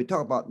 And we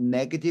talk about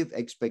negative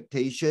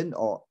expectation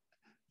or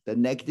the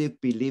negative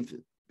belief,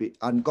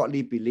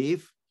 ungodly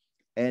belief,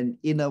 and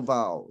inner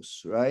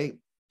vows, right?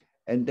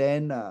 And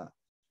then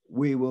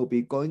we will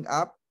be going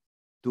up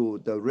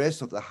to the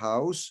rest of the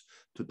house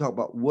to talk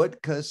about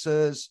word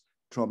curses,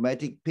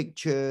 traumatic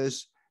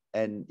pictures,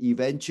 and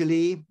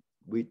eventually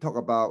we talk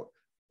about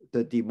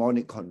the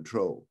demonic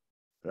control,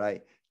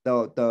 right?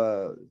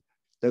 The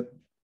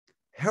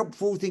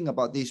helpful thing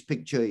about this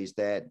picture is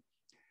that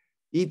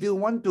if you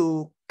want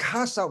to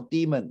cast out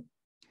demon,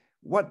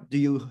 what do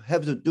you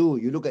have to do?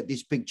 You look at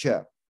this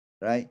picture,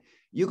 right?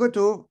 You got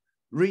to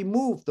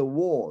remove the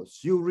walls,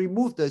 you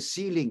remove the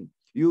ceiling,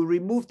 you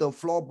remove the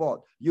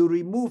floorboard, you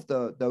remove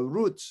the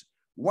roots.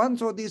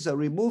 Once all these are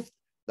removed,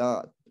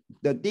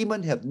 the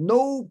demon have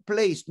no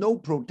place, no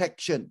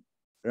protection,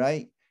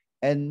 right?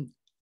 And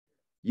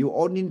you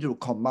only need to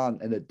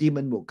command and the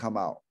demon will come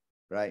out,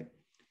 right?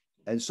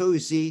 And so you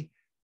see,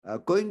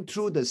 going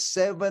through the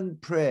 7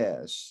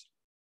 prayers,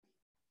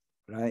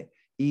 right,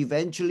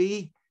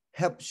 eventually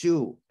help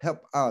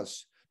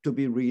us to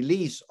be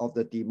released of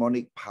the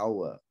demonic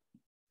power.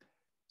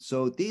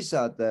 So these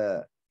are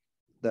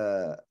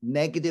the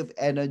negative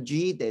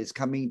energy that is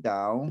coming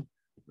down,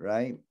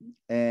 right?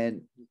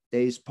 And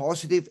there is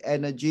positive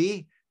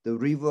energy, the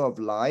river of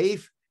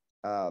life,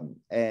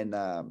 and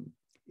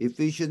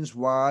Ephesians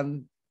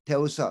 1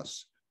 tells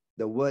us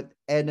the word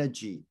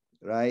energy,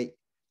 right?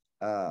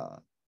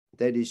 That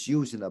is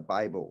used in the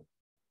Bible.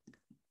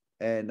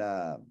 And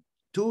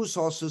 2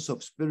 sources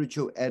of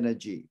spiritual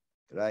energy,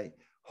 right?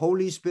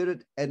 Holy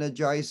Spirit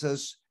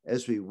energizes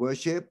as we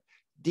worship.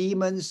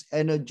 Demons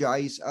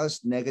energize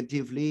us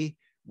negatively.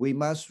 We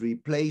must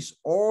replace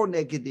all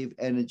negative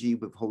energy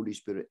with Holy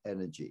Spirit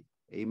energy.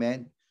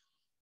 Amen.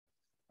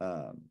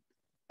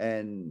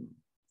 And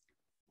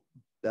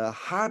the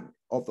heart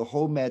of the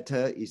whole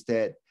matter is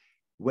that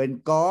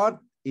when God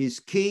is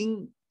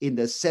king in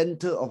the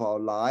center of our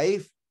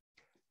life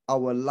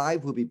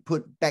will be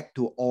put back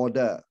to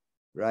order,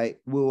 right?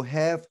 We'll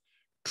have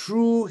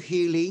true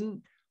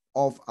healing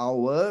of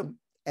our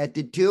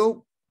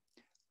attitude,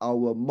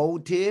 our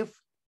motive,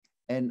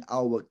 and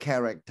our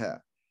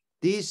character.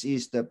 This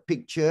is the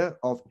picture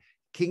of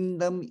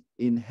kingdom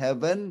in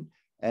heaven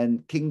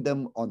and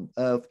kingdom on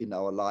earth in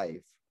our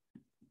life.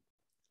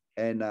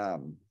 And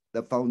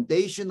the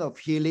foundation of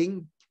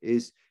healing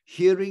is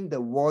hearing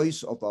the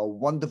voice of our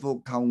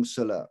wonderful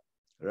counselor,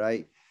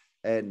 right?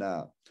 And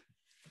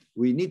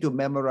we need to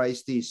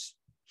memorize this.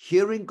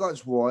 Hearing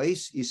God's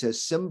voice is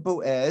as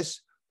simple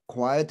as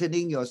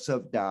quietening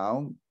yourself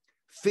down,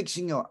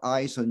 fixing your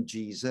eyes on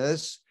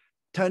Jesus,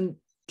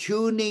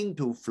 tuning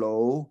to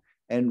flow,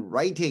 and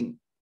writing,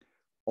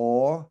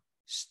 or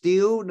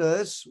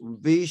stillness,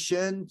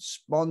 vision,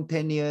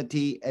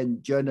 spontaneity, and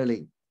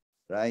journaling,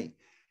 right?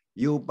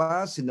 You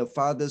bask in the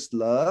Father's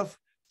love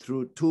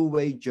through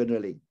two-way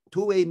journaling.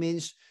 Two-way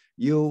means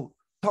you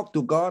talk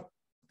to God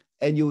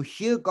and you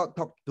hear God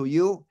talk to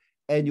you,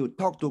 and you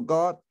talk to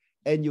God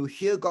and you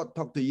hear God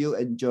talk to you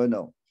and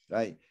journal,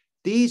 right?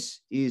 This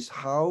is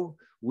how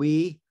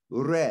we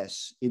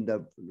rest in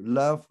the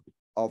love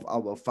of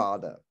our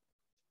Father,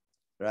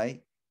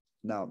 right?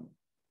 Now,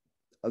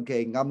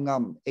 Okay, ngam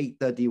ngam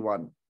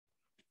 831.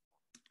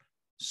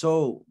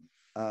 So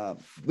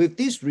with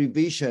this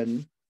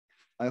revision,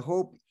 I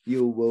hope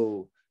you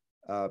will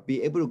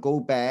be able to go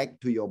back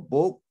to your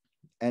book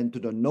and to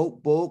the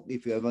notebook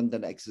if you haven't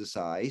done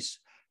exercise.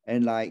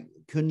 And like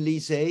Kun Lee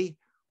say,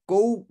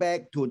 go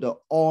back to the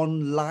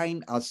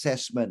online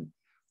assessment,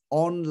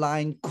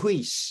 online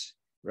quiz,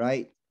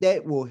 right?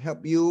 That will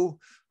help you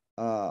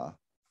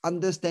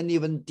understand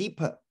even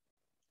deeper,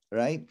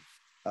 right?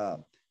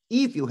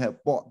 If you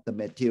have bought the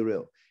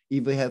material.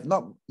 If you have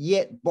not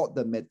yet bought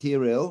the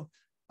material,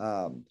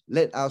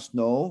 let us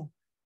know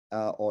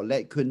or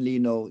let Kun Lee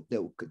know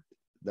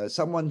that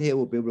someone here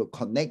will be able to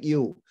connect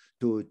you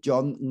to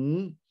John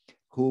Ng,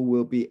 who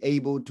will be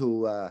able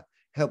to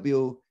help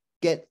you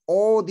get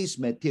all this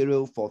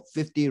material for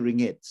 50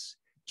 ringgits,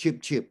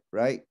 cheap,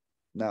 right?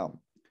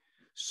 Now,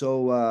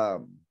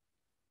 so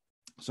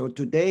so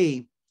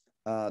today,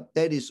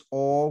 that is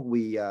all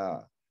we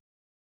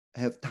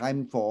have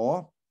time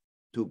for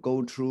to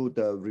go through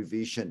the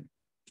revision,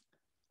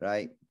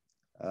 right?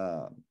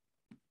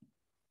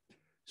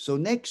 So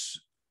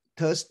next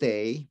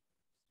Thursday,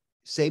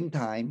 same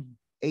time,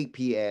 8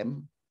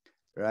 p.m.,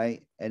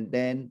 right? And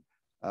then,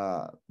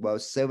 well,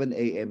 7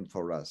 a.m.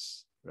 for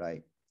us,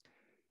 right?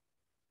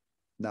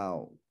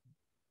 Now,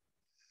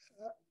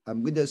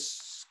 I'm going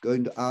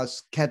to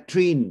ask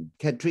Catherine.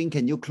 Catherine,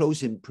 can you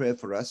close in prayer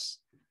for us?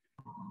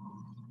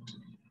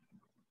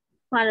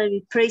 Father,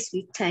 we praise,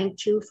 we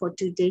thank you for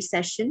today's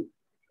session.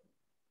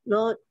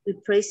 Lord, we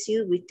praise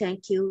you, we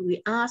thank you.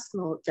 We ask,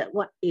 Lord, that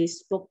what is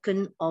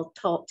spoken or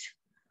taught,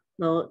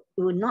 Lord,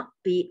 it will not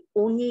be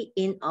only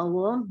in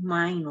our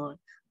mind, Lord,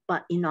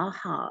 but in our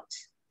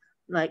hearts.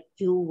 Like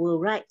you will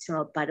write,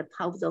 Lord, by the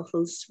power of the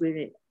Holy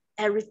Spirit,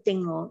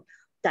 everything, Lord,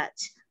 that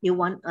you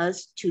want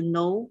us to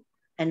know,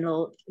 and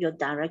Lord, your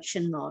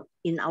direction, Lord,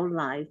 in our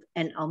life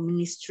and our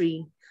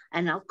ministry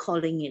and our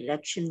calling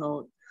election,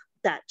 Lord,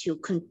 that you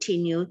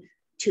continue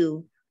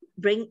to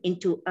bring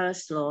into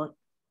us, Lord,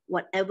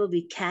 whatever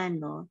we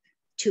can, Lord,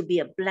 to be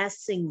a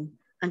blessing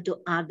unto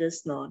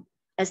others, Lord,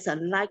 as a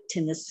light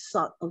and a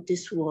salt of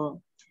this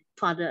world.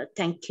 Father,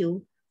 thank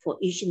you for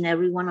each and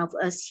every one of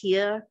us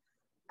here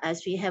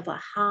as we have a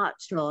heart,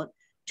 Lord,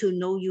 to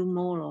know you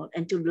more, Lord,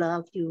 and to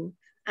love you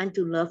and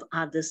to love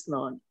others,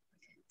 Lord.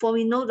 For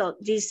we know, Lord,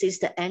 this is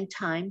the end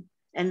time,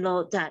 and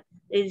Lord, that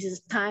it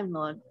is time,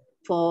 Lord,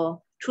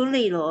 for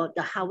truly, Lord,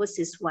 the harvest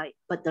is white,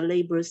 but the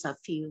laborers are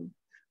few.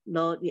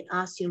 Lord, we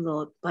ask you,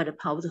 Lord, by the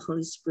power of the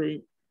Holy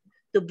Spirit,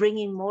 to bring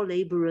in more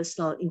laborers,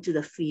 Lord, into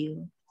the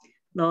field.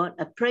 Lord,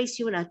 I praise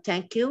you and I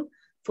thank you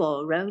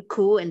for Reverend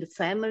Koo and the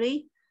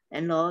family.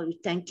 And Lord, we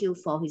thank you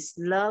for his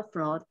love,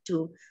 Lord,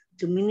 to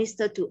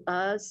minister to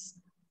us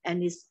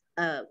and his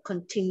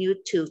continue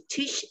to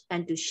teach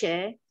and to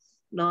share.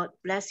 Lord,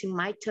 bless him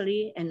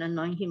mightily and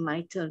anoint him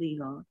mightily,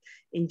 Lord.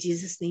 In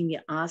Jesus' name we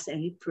ask and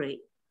we pray.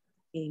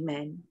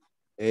 Amen.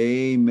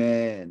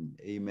 Amen.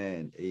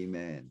 Amen.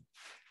 Amen.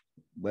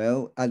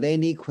 Well, are there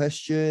any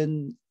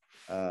questions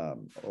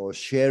or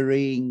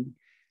sharing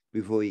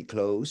before we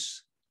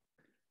close?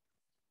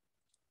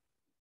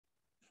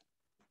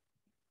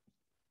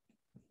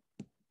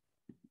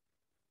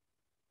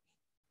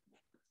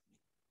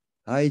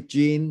 Hi,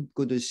 Jean.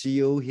 Good to see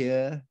you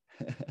here.